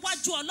 Number 6.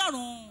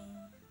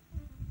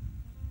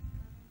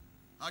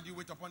 How do you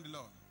wait upon the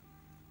Lord?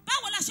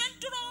 Báwo la ṣe ń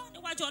dúró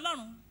níwájú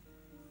Ọlọ́run?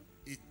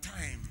 A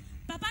time.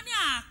 Bàbá ní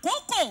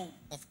àkókò.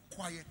 Of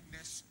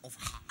quietness of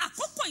heart.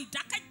 Àkókò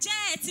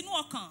ìdákẹ́jẹ́ tinú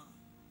ọkàn.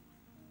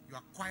 You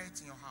are quiet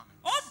in your heart.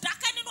 Ó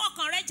dákẹ́ nínú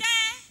ọkàn rẹ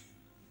jẹ́.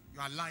 You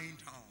are lying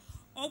down.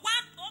 Ó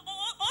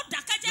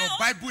dákẹ́ jẹ́. Your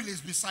Bible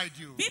is beside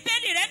you.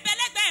 Bíbélì rẹ ń bẹ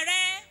lẹ́gbẹ̀ẹ́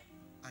rẹ.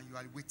 And you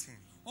are waiting.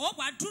 Ó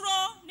wá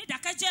dúró ní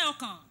ìdákẹ́jẹ́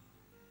ọkàn.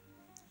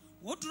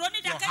 Ó dúró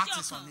ní ìdákẹ́jẹ́ ọkàn. Your heart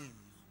is on him.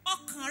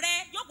 Ọkàn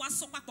rẹ yóò wá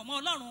so papọ̀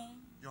mọ́ Ọlọ́run.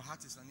 Your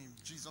heart is on him.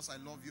 Jesus, I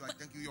love you. I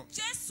thank you. Your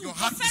Jésù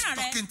heart is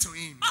talking to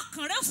him.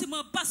 Ọkàn rẹ ó sì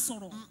máa bá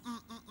sọ̀rọ̀.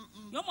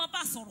 Yóò máa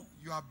bá sọ̀rọ̀.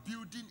 You are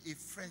building a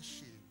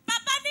friendship.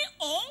 Bàbá ní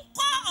òun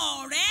kọ́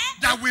ọ̀rẹ́.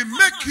 That will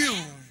make you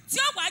tí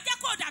ó wá jẹ́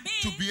kó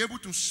dàbí. to be able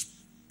to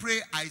pray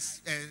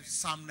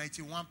Psalm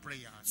 91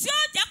 prayer. Tí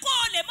ó jẹ́ kó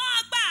o lè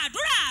máa gba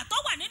àdúrà tó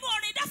wà nínú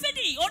orin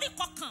Dáfídì orí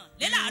kọkànléláàádọ́rùn.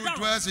 He who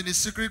dwells in the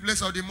secret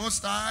place of the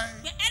Most High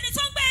ẹni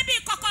tó ń gbé ibi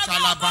ìkọ̀kọ̀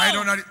shall abide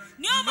under ọgọ́ it.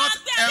 ni ó máa Not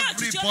gbé abẹ́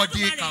òjìji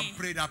everybody Olódùmarè. can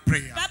pray that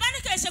prayer. Bàbá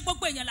ní kì í ṣe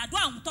gbogbo èèyàn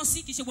làdúrà òun tọ́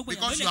sí, kì í ṣe gbogbo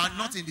èèyàn ló Because lè you are gbà á.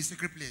 not in the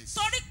secret place.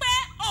 Torí pé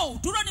o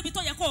ò dúró níbi tó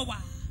yẹ kó o wà.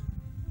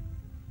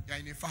 You are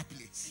in a far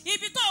place.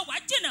 Ibi tó o wà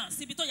jìnnà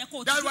sí ibi tó yẹ kó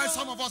o ti That's dúró. why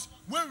some of us,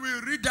 when we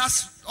read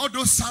all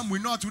those psalms, we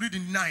know how to read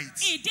in the night.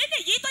 Ìdí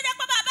nìyí tó jẹ́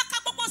pé bàbá ka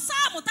gbogbo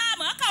sáàmù tá a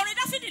mọ̀ ọ́ ká orin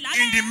Dáfídì lálẹ́.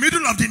 In the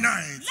middle of the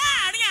night,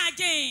 Láàárín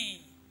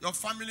àjìn. your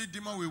family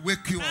demon will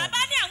wake you up. Bàbá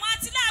ní àwọn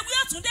atiláwí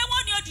òtúndé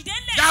wọ́n ní òdìdé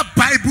ńlẹ̀. That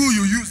Bible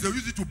you use, they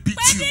use it to beat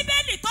Pé you.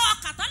 Bíbélì tó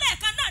ọkà tán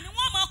lẹ́ẹ̀kan náà ni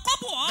wọ́n mọ̀ kó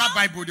bù ọ́. That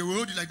Bible, they will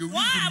hold it like they will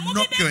use it Wọ́n á to mú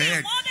knock your Bíbélì,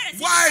 head. wọ́n bẹ̀rẹ̀ sí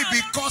ní Why? sọ̀rọ̀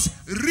Because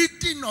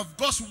reading of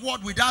God's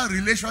word without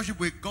relationship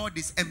with God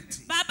is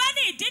empty. Bàbá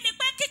ní ìdí ni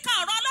pé kíka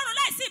ọ̀rọ̀ Ọlọ́run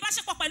láìsí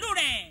ìbáṣepọ̀ pẹ̀lú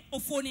rẹ̀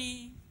òfo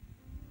ni.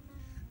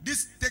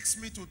 This takes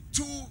me to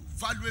two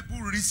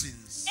valuable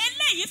reasons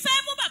Eléyìí fẹ́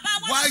mú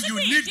bàbá wa why lọ you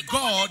síbi need ìdíkọ̀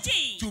God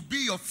méjì. to be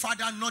your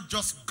father, not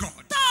just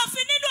God. Tó o fi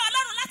nílò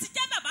Ọlọ́run láti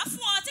jẹ́ bàbá fún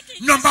ọ tí kì í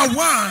ṣe Number ìṣòro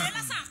one, rẹ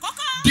lásán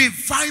àkọ́kọ́.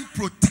 divine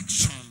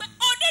protection. Pé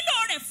o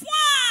nílò rẹ̀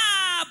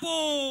fún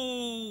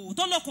ààbò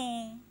tó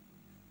lókun.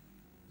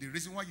 The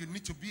reason why you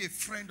need to be a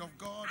friend of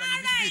God and you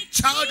need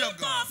to be a child of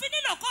God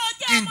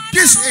in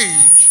this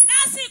age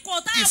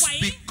lásìkò tá a is wà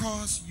yìí.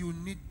 because you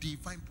need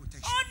divine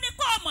protection. Ó ní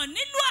kó o mọ̀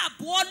nílò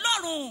ààbò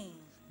Ọlọ́run.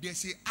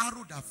 There's an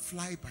arrow that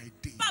fly by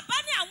day. Bàbá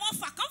ní àwọn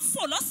ọfà kan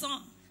fò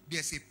lọ́sàn-án.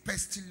 There's a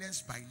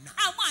pestilence by night.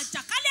 Àwọn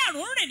àjàkálẹ̀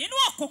àrùn rìn nínú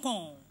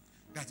òkùnkùn.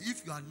 That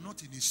if you are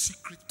not in a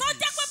secret Tó place,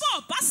 jẹ́ pé bó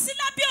o bá sí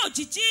lábẹ́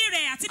òjìji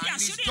rẹ̀ àti bí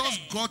and it's àṣírí just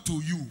rẹ̀. God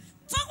to you,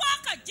 Tó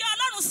wá kàn jẹ́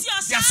Ọlọ́run sí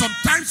ọ there are ṣá.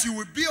 sometimes you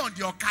will be on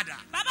the Okada.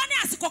 Bàbá ní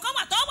àsìkò kan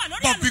wà tó wà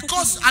lórí But àlùkùkù.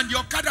 because, and the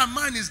Okada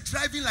man is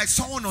driving like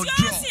someone on Tí ó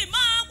drugs. sì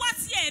máa wá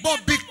tiẹ̀ bí But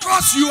ẹgbẹ́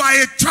because mọ̀ you are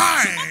a wọ́n.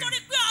 child, Nítorí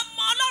pé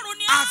ọmọ Ọlọ́run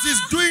ni as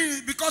he's doing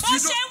it, because Bó you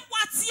ṣe ń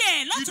wá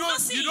tiẹ̀ lọ́tún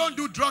lọ́sì. you don't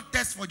do drug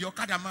test for the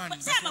Okada man.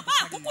 Ṣé That's bàbá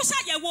what àkókò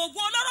ṣàyẹ̀wò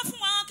oògùn olóró fún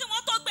wọn kí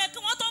wọ́n tó gbé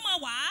kí wọ́n tó máa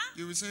wá?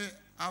 you will say,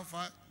 how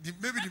far?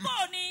 Maybe the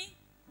Bẹ́ẹ̀ ni.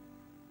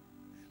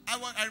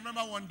 I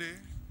remember one day,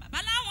 Bàbá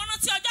láwọn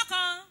rántí ọjọ́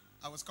kan.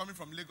 I was coming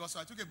from Lagos, so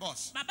I took a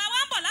bus. Bàbá wa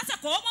ń bọ̀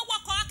lásìkò wọ́n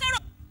wọkọ̀ akérò.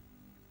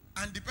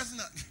 And the person,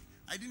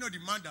 I didn't know the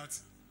man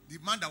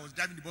that was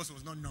driving the bus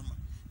was not normal.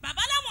 Bàbá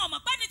láwọn ọmọ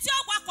pẹ́ni tí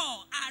ó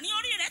wakọ̀ àárín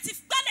orí rẹ̀ ti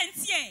gbálẹ̀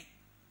ń tiẹ̀.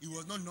 He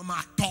was not normal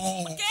at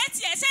all.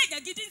 Kéétì ẹ̀ ṣe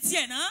ìjẹ́ gidi ń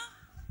tiẹ̀ náà.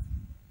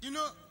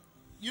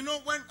 You know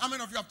when how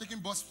many of you have taken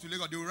bus to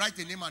Lagos, they will write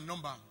a name and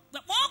number.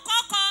 Wọ́n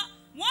kọ́kọ́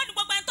wọ́n ní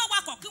gbogbo ẹni tó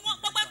wakọ̀ kí wọ́n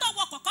gbogbo ẹni tó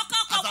wakọ̀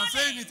kọ́kọ́ kọ́ As I'm wọ́n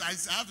saying lẹ̀. it,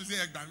 I have to say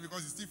Egbami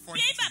because it's still funny.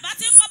 Bí bàbá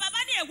ti ń kọ́ bàbá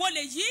ní èwo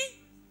lè yí.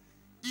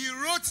 He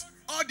wrote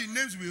all the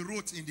names we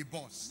wrote in the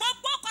bus.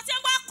 Gbogbo ọkọ̀ tí ń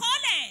wá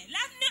kọ́lẹ̀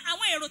ní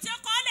àwọn èrò tí ń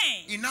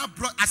kọ́lẹ̀. He now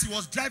brought, as he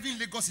was driving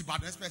Lagos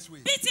Ibadan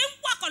Expressway, Bí ti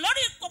ń wakọ̀ lórí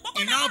he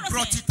òpópónà now Márosẹ̀.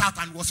 brought it out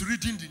and was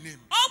reading the name.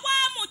 Ọwọ́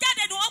mú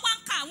jáde nù ọwọ́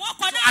ń ka àwọn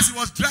ọkọ̀ As náà. he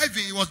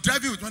was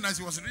driving with one as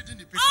he was reading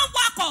the paper. Ó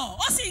wakọ̀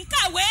ó sì ń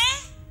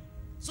kàwé.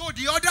 So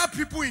the other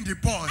people in the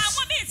bus,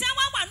 Àwọn míì tí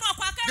wọ́n wà ní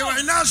ọkọ̀ they akérò.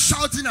 were now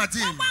shouting at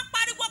Wọ́n him. wá ń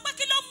pariwo pé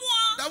kí ló mú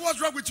ọ? That what's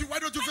wrong with you? Why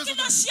don't you face Kí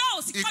ló us? ṣe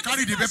ọ́? Sì He kọjú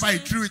carried the sí paper, he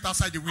ọ̀ṣẹ́. threw it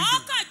outside the window.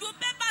 Ọkọ̀ ju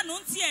bébà nù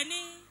ń tiẹ̀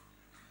ni.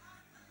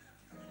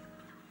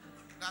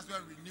 That's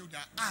when we knew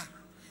that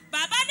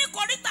Bàbá ní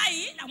koríta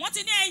yìí làwọn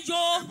ti ní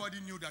ẹyọ. everybody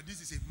knew that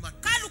this is a man.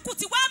 Kálukú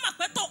ti wá mọ̀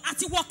pé tó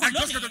àti wọkọ̀ And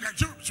just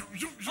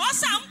lónìí. Ó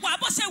sà ń wà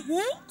bó ṣe wù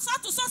ú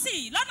sọ́tún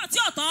sósì lọ́nà tí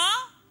ò tọ́.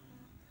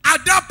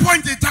 At that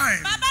point in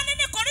time, Bàbá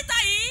ní koríta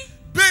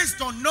yìí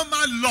based on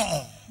normal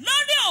law,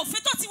 lórí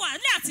òfin tó ti wà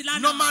ní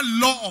àtìlánà. normal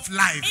law of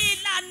life,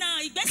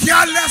 Ìlànà ìgbésí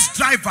careless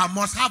driver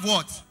must have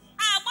what?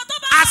 Àwọn tó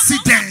bá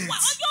Accident. wà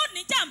ó yóò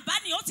ní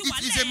jàǹbá ni ó ti wà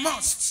It is a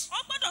must. Ó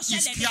gbọ́dọ̀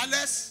He's ṣẹlẹ̀ ní.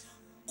 careless,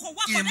 Kò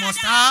he wakọ̀ must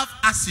dáadáa. have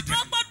Ó accident.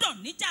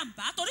 gbọ́dọ̀ ní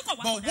jàǹbá torí kò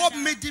wakọ̀ But what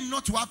dáadáa. made him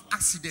not to have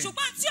accident?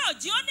 Ṣùgbọ́n tí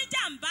òjì ó ní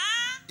jàǹbá.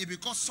 It's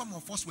because some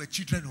of us were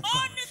children of Ó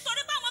God. ní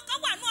torí pé àwọn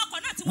kan wà ní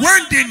ọkọ̀ náà tí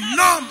When jẹ́ the ọmọ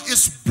norm Ọlọ́run.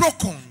 is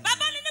broken,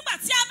 Bàbá ní nígbà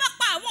tí a bá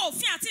pa àwọn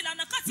òfin àti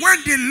ìlànà kan tí.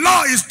 when the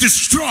law is Nígbà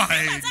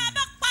destroyed, tí a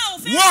bá pa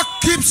òfin.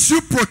 what keeps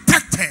you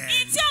protected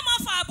Ìtí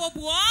ọmọ fà àbò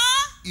bù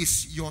ọ́.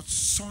 is your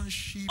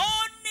sonship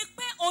Ó ní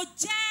pé o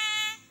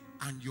jẹ́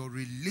and your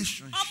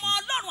relationship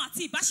ọmọ Ọlọ́run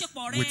àti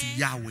ìbáṣepọ̀ rẹ. with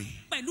Yahweh.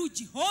 Pẹ̀lú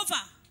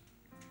Jehovah.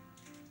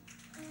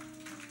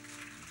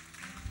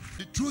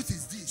 The truth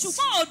is this.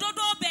 ṣùgbọ́n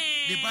òdodo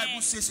bẹ́ẹ̀. The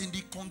Bible says in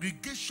the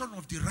congregation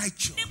of the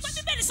righteous. nípa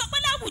Bíbélì sọ pé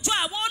láwùjọ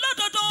àwọn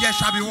olódodo. There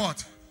shall be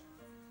what?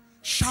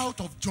 Shout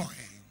of joy.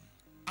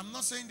 I'm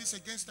not saying this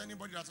against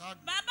anybody that's had.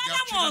 Bàbá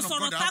láwọn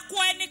sọ̀rọ̀ tako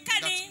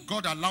ẹnikẹ́ni. That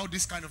God allowed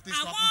this kind of things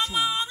to happen to. àwọn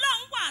ọmọ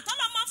Ọlọ́run wà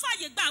tọ́lọ́mọ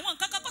fàyè gba àwọn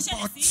nǹkan kan kó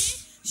ṣẹlẹ̀ sí.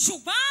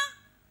 ṣùgbọ́n.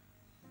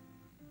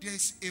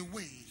 There's a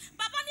way.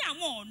 Bàbá ní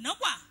àwọn ọ̀nà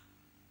wà.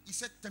 He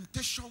said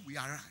temptation will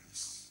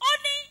arise. Ó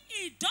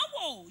ní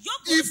ìdánwò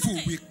yóò gbé sókè.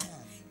 Evil will come.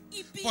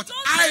 But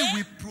I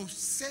will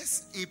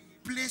process a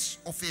place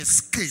of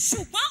escape.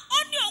 ṣùgbọ́n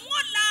ó ní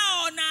òun la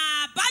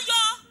ọ̀nà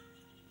àbáyọ.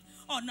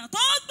 ọ̀nà tó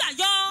gbà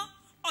yọ.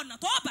 ọ̀nà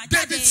tó bà jáde.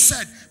 David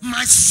said,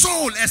 my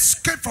soul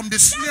escaped from the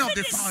snare of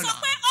the fowler. David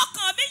sọ pé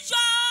ọkàn mi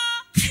yọ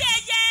bí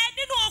ẹyẹ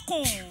nínú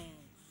okùn.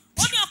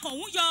 ó ní ọkàn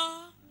òun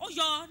yọ. ó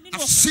yọ nínú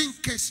okùn. I've seen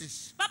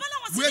cases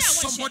where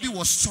somebody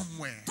was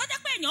somewhere. tó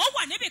jẹ́ pé èèyàn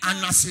wà níbì kan.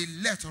 And as he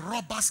left,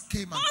 robbers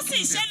came and ó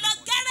sì ṣe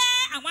lọ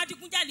gẹ́rẹ́ àwọn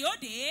adigunjalè ó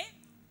dé.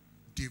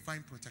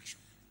 Divine protection.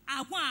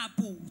 àwọn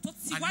ààbò tó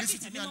ti wájú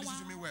listen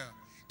to me well.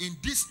 In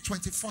this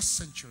 21st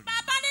century,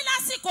 bàbá ní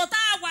lásìkò tá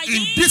a wà yìí.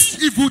 in this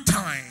evil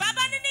time,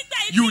 bàbá ní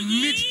nígbà ibi yìí. you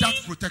need that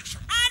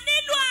protection. a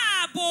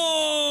nílò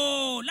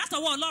ààbò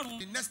látọwọ́ Ọlọ́run.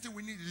 The next thing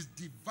we need is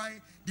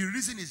divine. The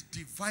reason is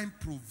divine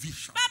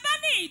provision. bàbá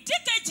ní ìdí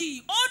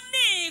kejì ó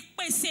ní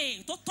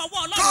ìpèsè tó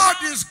tọwọ́ Ọlọ́run.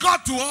 God is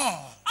God to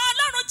all.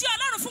 Ọlọ́run jẹ́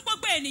Ọlọ́run fún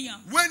gbogbo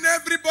ènìyàn. When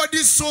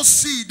everybody sows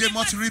seed, they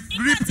must reap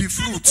the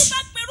fruit. ìgbà tí kálukú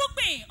bá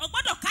gbérúgbìn ó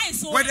gbọ́dọ̀ ká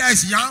èso. Whether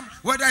it's yam,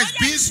 whether it's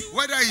beans,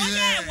 whether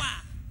it's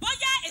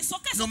bóyá èso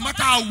kẹsàn-án. no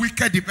matter how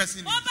wicked the person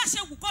is, bó bá ṣe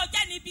wù kó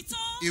jẹ́ níbi tó.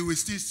 he will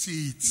still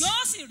see it.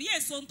 yóò sì rí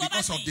èso tó bá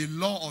because of the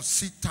law of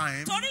seed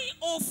time. torí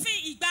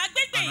òfin ìgbà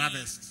gbígbìn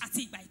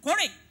àti ìgbà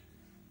ìkórè.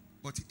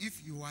 But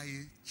if you are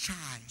a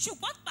child,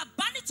 ṣùgbọ́n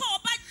bàbá ní tó o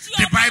bá jí ọmọ.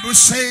 the Bible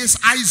says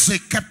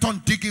Isaac kept on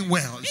digging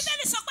wells.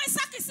 Bíbélì sọ pé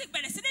Ísákì sì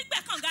bẹ̀rẹ̀ sí ní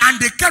gbẹ́ kànga. And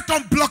they kept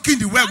on blocking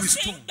the well with wọ́n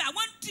sì stone. ń gbà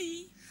wọ́n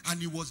dì.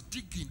 And he was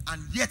digging,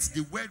 and yet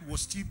the well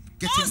was still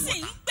getting ó water.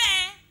 sì ń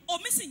gbẹ́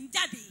omi sì ń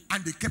jáde.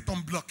 And they kept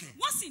on blocking.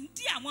 wọ́n sì ń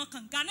dí àwọn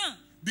kànga náà.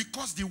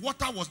 Because the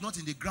water was not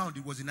in the ground,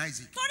 it was in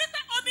Isaac. torí pé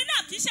omi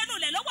náà kì í ṣe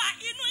nulẹ̀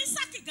lọ́wọ́ inú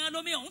Ísákì gan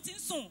lomi ọ̀hún ti ń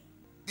sùn.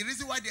 The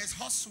reason why there's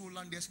hustle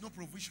and there's no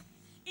provision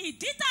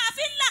ìdí tá a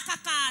fi ń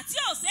làkàkà tí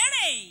ò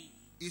sérè.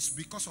 is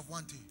because of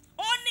one thing.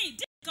 ó ní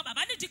ìdí kan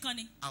bàbá nídìí kan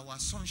ni. Our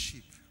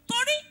sonship.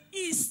 torí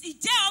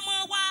ìjẹ́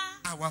ọmọ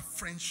wa. Our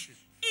friendship.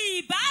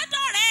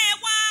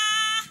 ìbádọ́rẹ̀ẹ́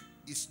wa.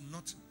 is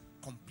not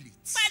complete.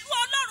 pẹ̀lú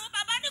Ọlọ́run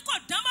bàbá ní kò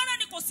dánmọ́rán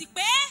ni kò sì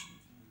pé.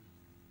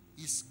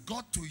 Is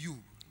God to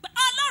you.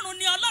 Ọlọ́run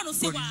ni Ọlọ́run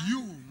sí wa. But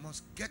you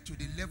must get to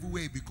the level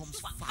where it becomes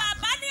Father.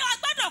 Bàbá ní a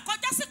gbọ́dọ̀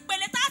kọjá sí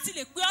pele tá a ti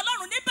lè pe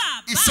Ọlọ́run ní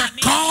bàbá mi. It's a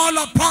call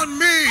upon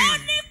me. Ó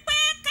ní pé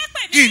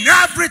kẹ́pẹ̀ mi. In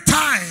every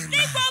time. Ní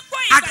gbogbo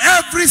ìgbà. At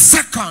every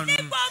second. Ní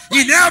gbogbo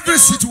In every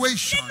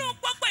situation. Nínú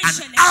gbogbo And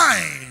ìṣẹ̀lẹ̀.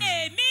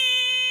 I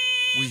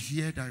Èmi. will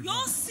hear thy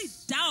yóò voice. sì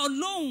dá ọ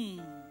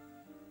lóhùn.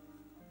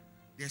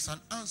 There's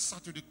an answer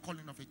to the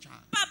calling of a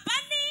child. Bàbá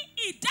ní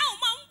ìdáhùn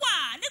máa ń wà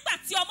nígbà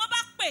tí ọmọ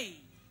bá pè.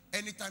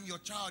 Anytime your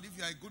child, if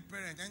you are a good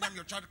parent, anytime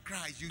your child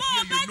cries, you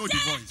hear, you know the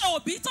voice.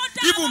 Òbí tó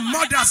dá Even ọmọ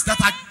mothers that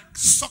pẹ́. are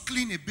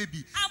suckling a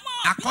baby,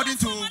 according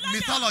to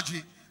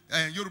mythology,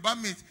 Yoruba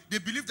myth, they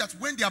believe that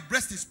when their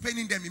breast is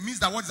paining them, it means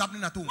that what is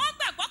happening at home. Wọ́n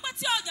gbàgbọ́ pé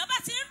tí ọyàn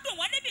bá ti ń dùn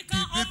wọ́n níbì kan,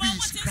 The baby ọmọ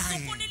is wọn ti ń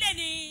crying. sunkún nílé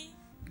ni.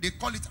 They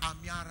call it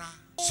amiara.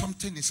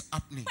 Something is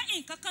happening. Pé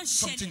nǹkan kan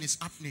Something ṣẹlẹ̀. is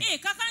happening.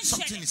 Nǹkan kan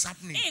Something ṣẹlẹ̀. is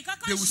happening. Nǹkan kan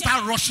They will ṣẹlẹ̀.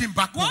 start rushing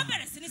back Wọ́n home.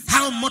 bẹ̀rẹ̀ sí ní sáré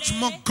How lọlé. much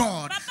more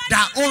God Bàbá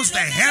that ní owns the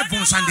ìlú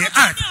heavens lọ́dọ̀ and the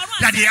Ọlọ́run earth, ní ọ̀run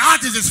that the àti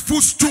earth is his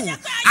footstool,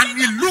 and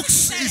he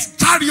looks, his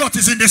chariot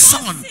is in the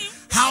sun.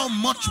 How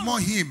much more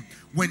him?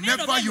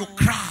 Whenever you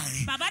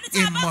cry, Bàbá ní tí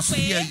he a bá must pè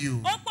é, hear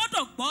you. ó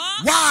gbọ́dọ̀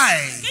gbọ́.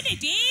 Why? Kí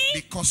nìdí?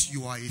 Because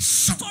you are a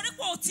son. Torí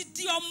pé o ti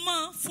di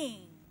ọmọ fún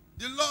un.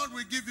 The Lord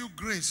will give you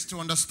grace to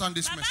understand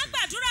this Bàbá message.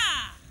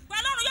 gbàdúrà pé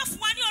Ọlọ́run yóò fún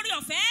wa ní orí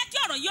ọ̀fẹ́ kí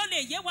ọ̀rọ̀ yóò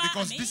lè yé wa.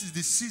 Because Àmín. this is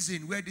the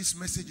season where this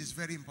message is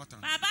very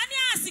important. Bàbá ní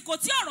àsìkò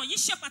tí ọ̀rọ̀ yìí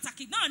ṣe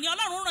pàtàkì náà ni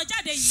Ọlọ́run rán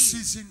jáde yìí.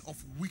 Season of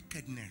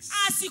wickedness.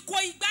 Àsìkò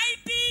ìgbà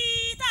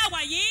ibi tá a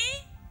wà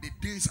yìí. The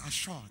days are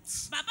short.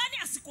 Bàbá ní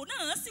àsìkò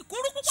náà sì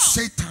kúrú púpọ̀.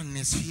 Satan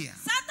is here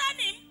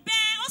Sátánì ń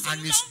bẹ, ó sì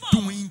and ń is lọ bọ̀.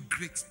 doing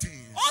great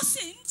things Ó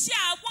sì ń ṣe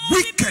àwọn ibi.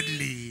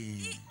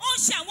 wickedly. Ó ń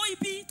ṣe àwọn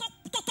ibi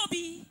tó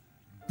tóbi.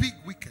 Big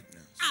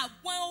wickedness.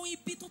 Àwọn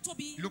ibi tó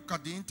tóbi. Look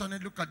at the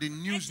internet, look at the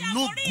news, Ẹ jẹ́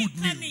no orí good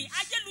ìkànnì news.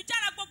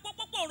 ayélujára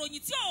gbogbo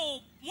òròyìn tí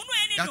ò múnú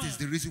ẹni That dùn. is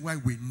the reason why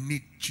we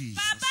need Jesus.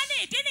 Bàbá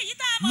ní ìdí nìyí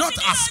tá a mọ̀ Not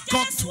sí as nílò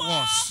God Jésù to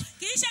o. us,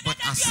 Kì í ṣe but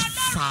gẹ́gẹ́ as bí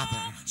Ọlọ́run.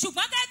 Father.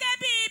 Ṣùgbọ́n gẹ́gẹ́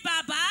bí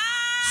bàbá.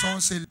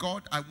 Someone say,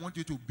 God, I want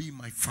you to be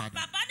my father.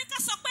 Bàbá ní ká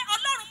sọ pé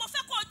Ọlọ́run mo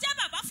fẹ́ kó o jẹ́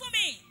bàbá fún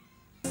mi.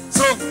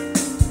 So,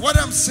 what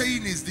I'm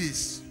saying is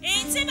this.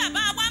 Èyí tí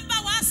bàbá wa ń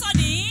bá wa sọ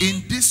nìyí.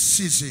 In this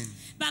season,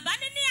 Bàbá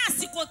ní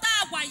àsìkò tá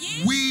a wà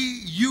yìí. we,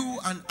 you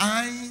and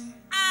I,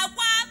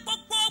 Àwa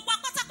gbogbo wa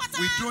pátápátá.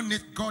 we don't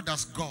need God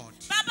as God.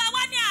 Bàbá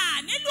wa ní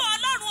à nílò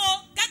Ọlọ́run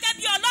o gẹ́gẹ́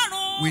bí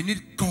Ọlọ́run. We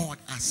need God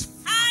as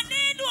A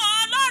nílò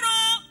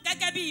Ọlọ́run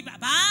gẹ́gẹ́ bí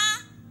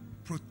bàbá.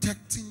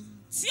 protecting,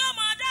 Tí ó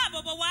máa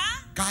dáàbò bò wá.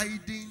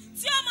 guiding,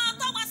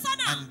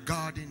 and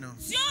guarding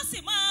us.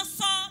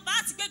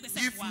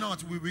 If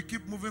not, we will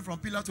keep moving from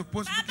pillar to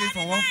post looking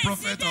for one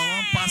prophet or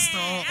one pastor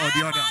or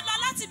the other.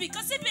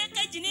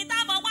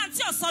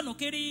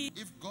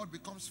 If God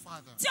becomes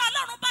father, you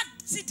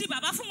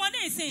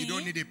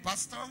don't need a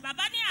pastor. You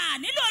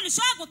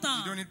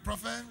don't need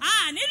prophet.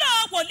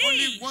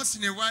 Only once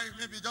in a while,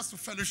 maybe just to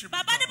fellowship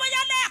with God.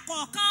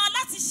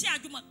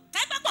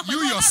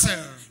 You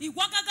yourself,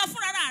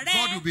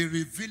 God will be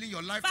revealing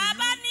your life to you,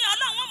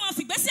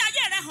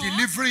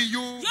 delivering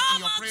you in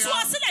your prayer.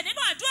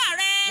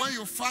 When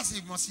you fast,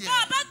 you must hear.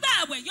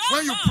 When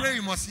you pray,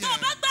 you must hear.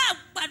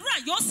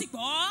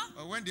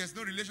 But when there's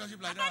no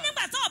relationship like that,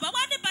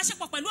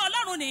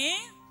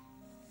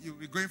 you'll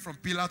be going from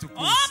pillar to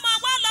post.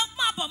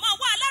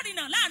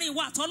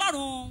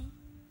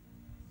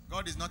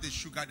 God is not a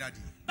sugar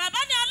daddy.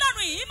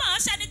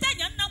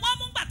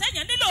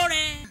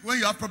 When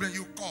you have problems,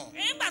 you call.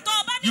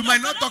 You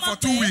might not talk for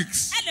 2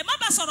 weeks,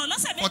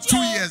 for 2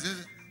 years.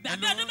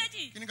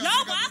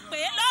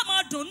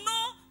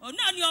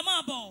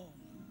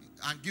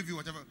 And give you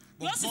whatever.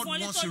 But God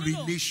wants a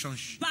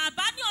relationship.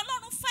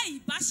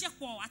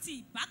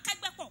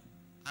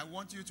 I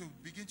want you to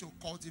begin to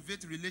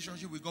cultivate a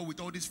relationship with God with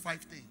all these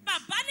 5 things.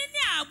 And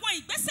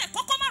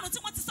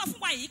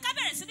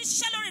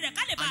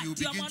you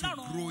begin to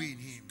grow in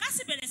Him.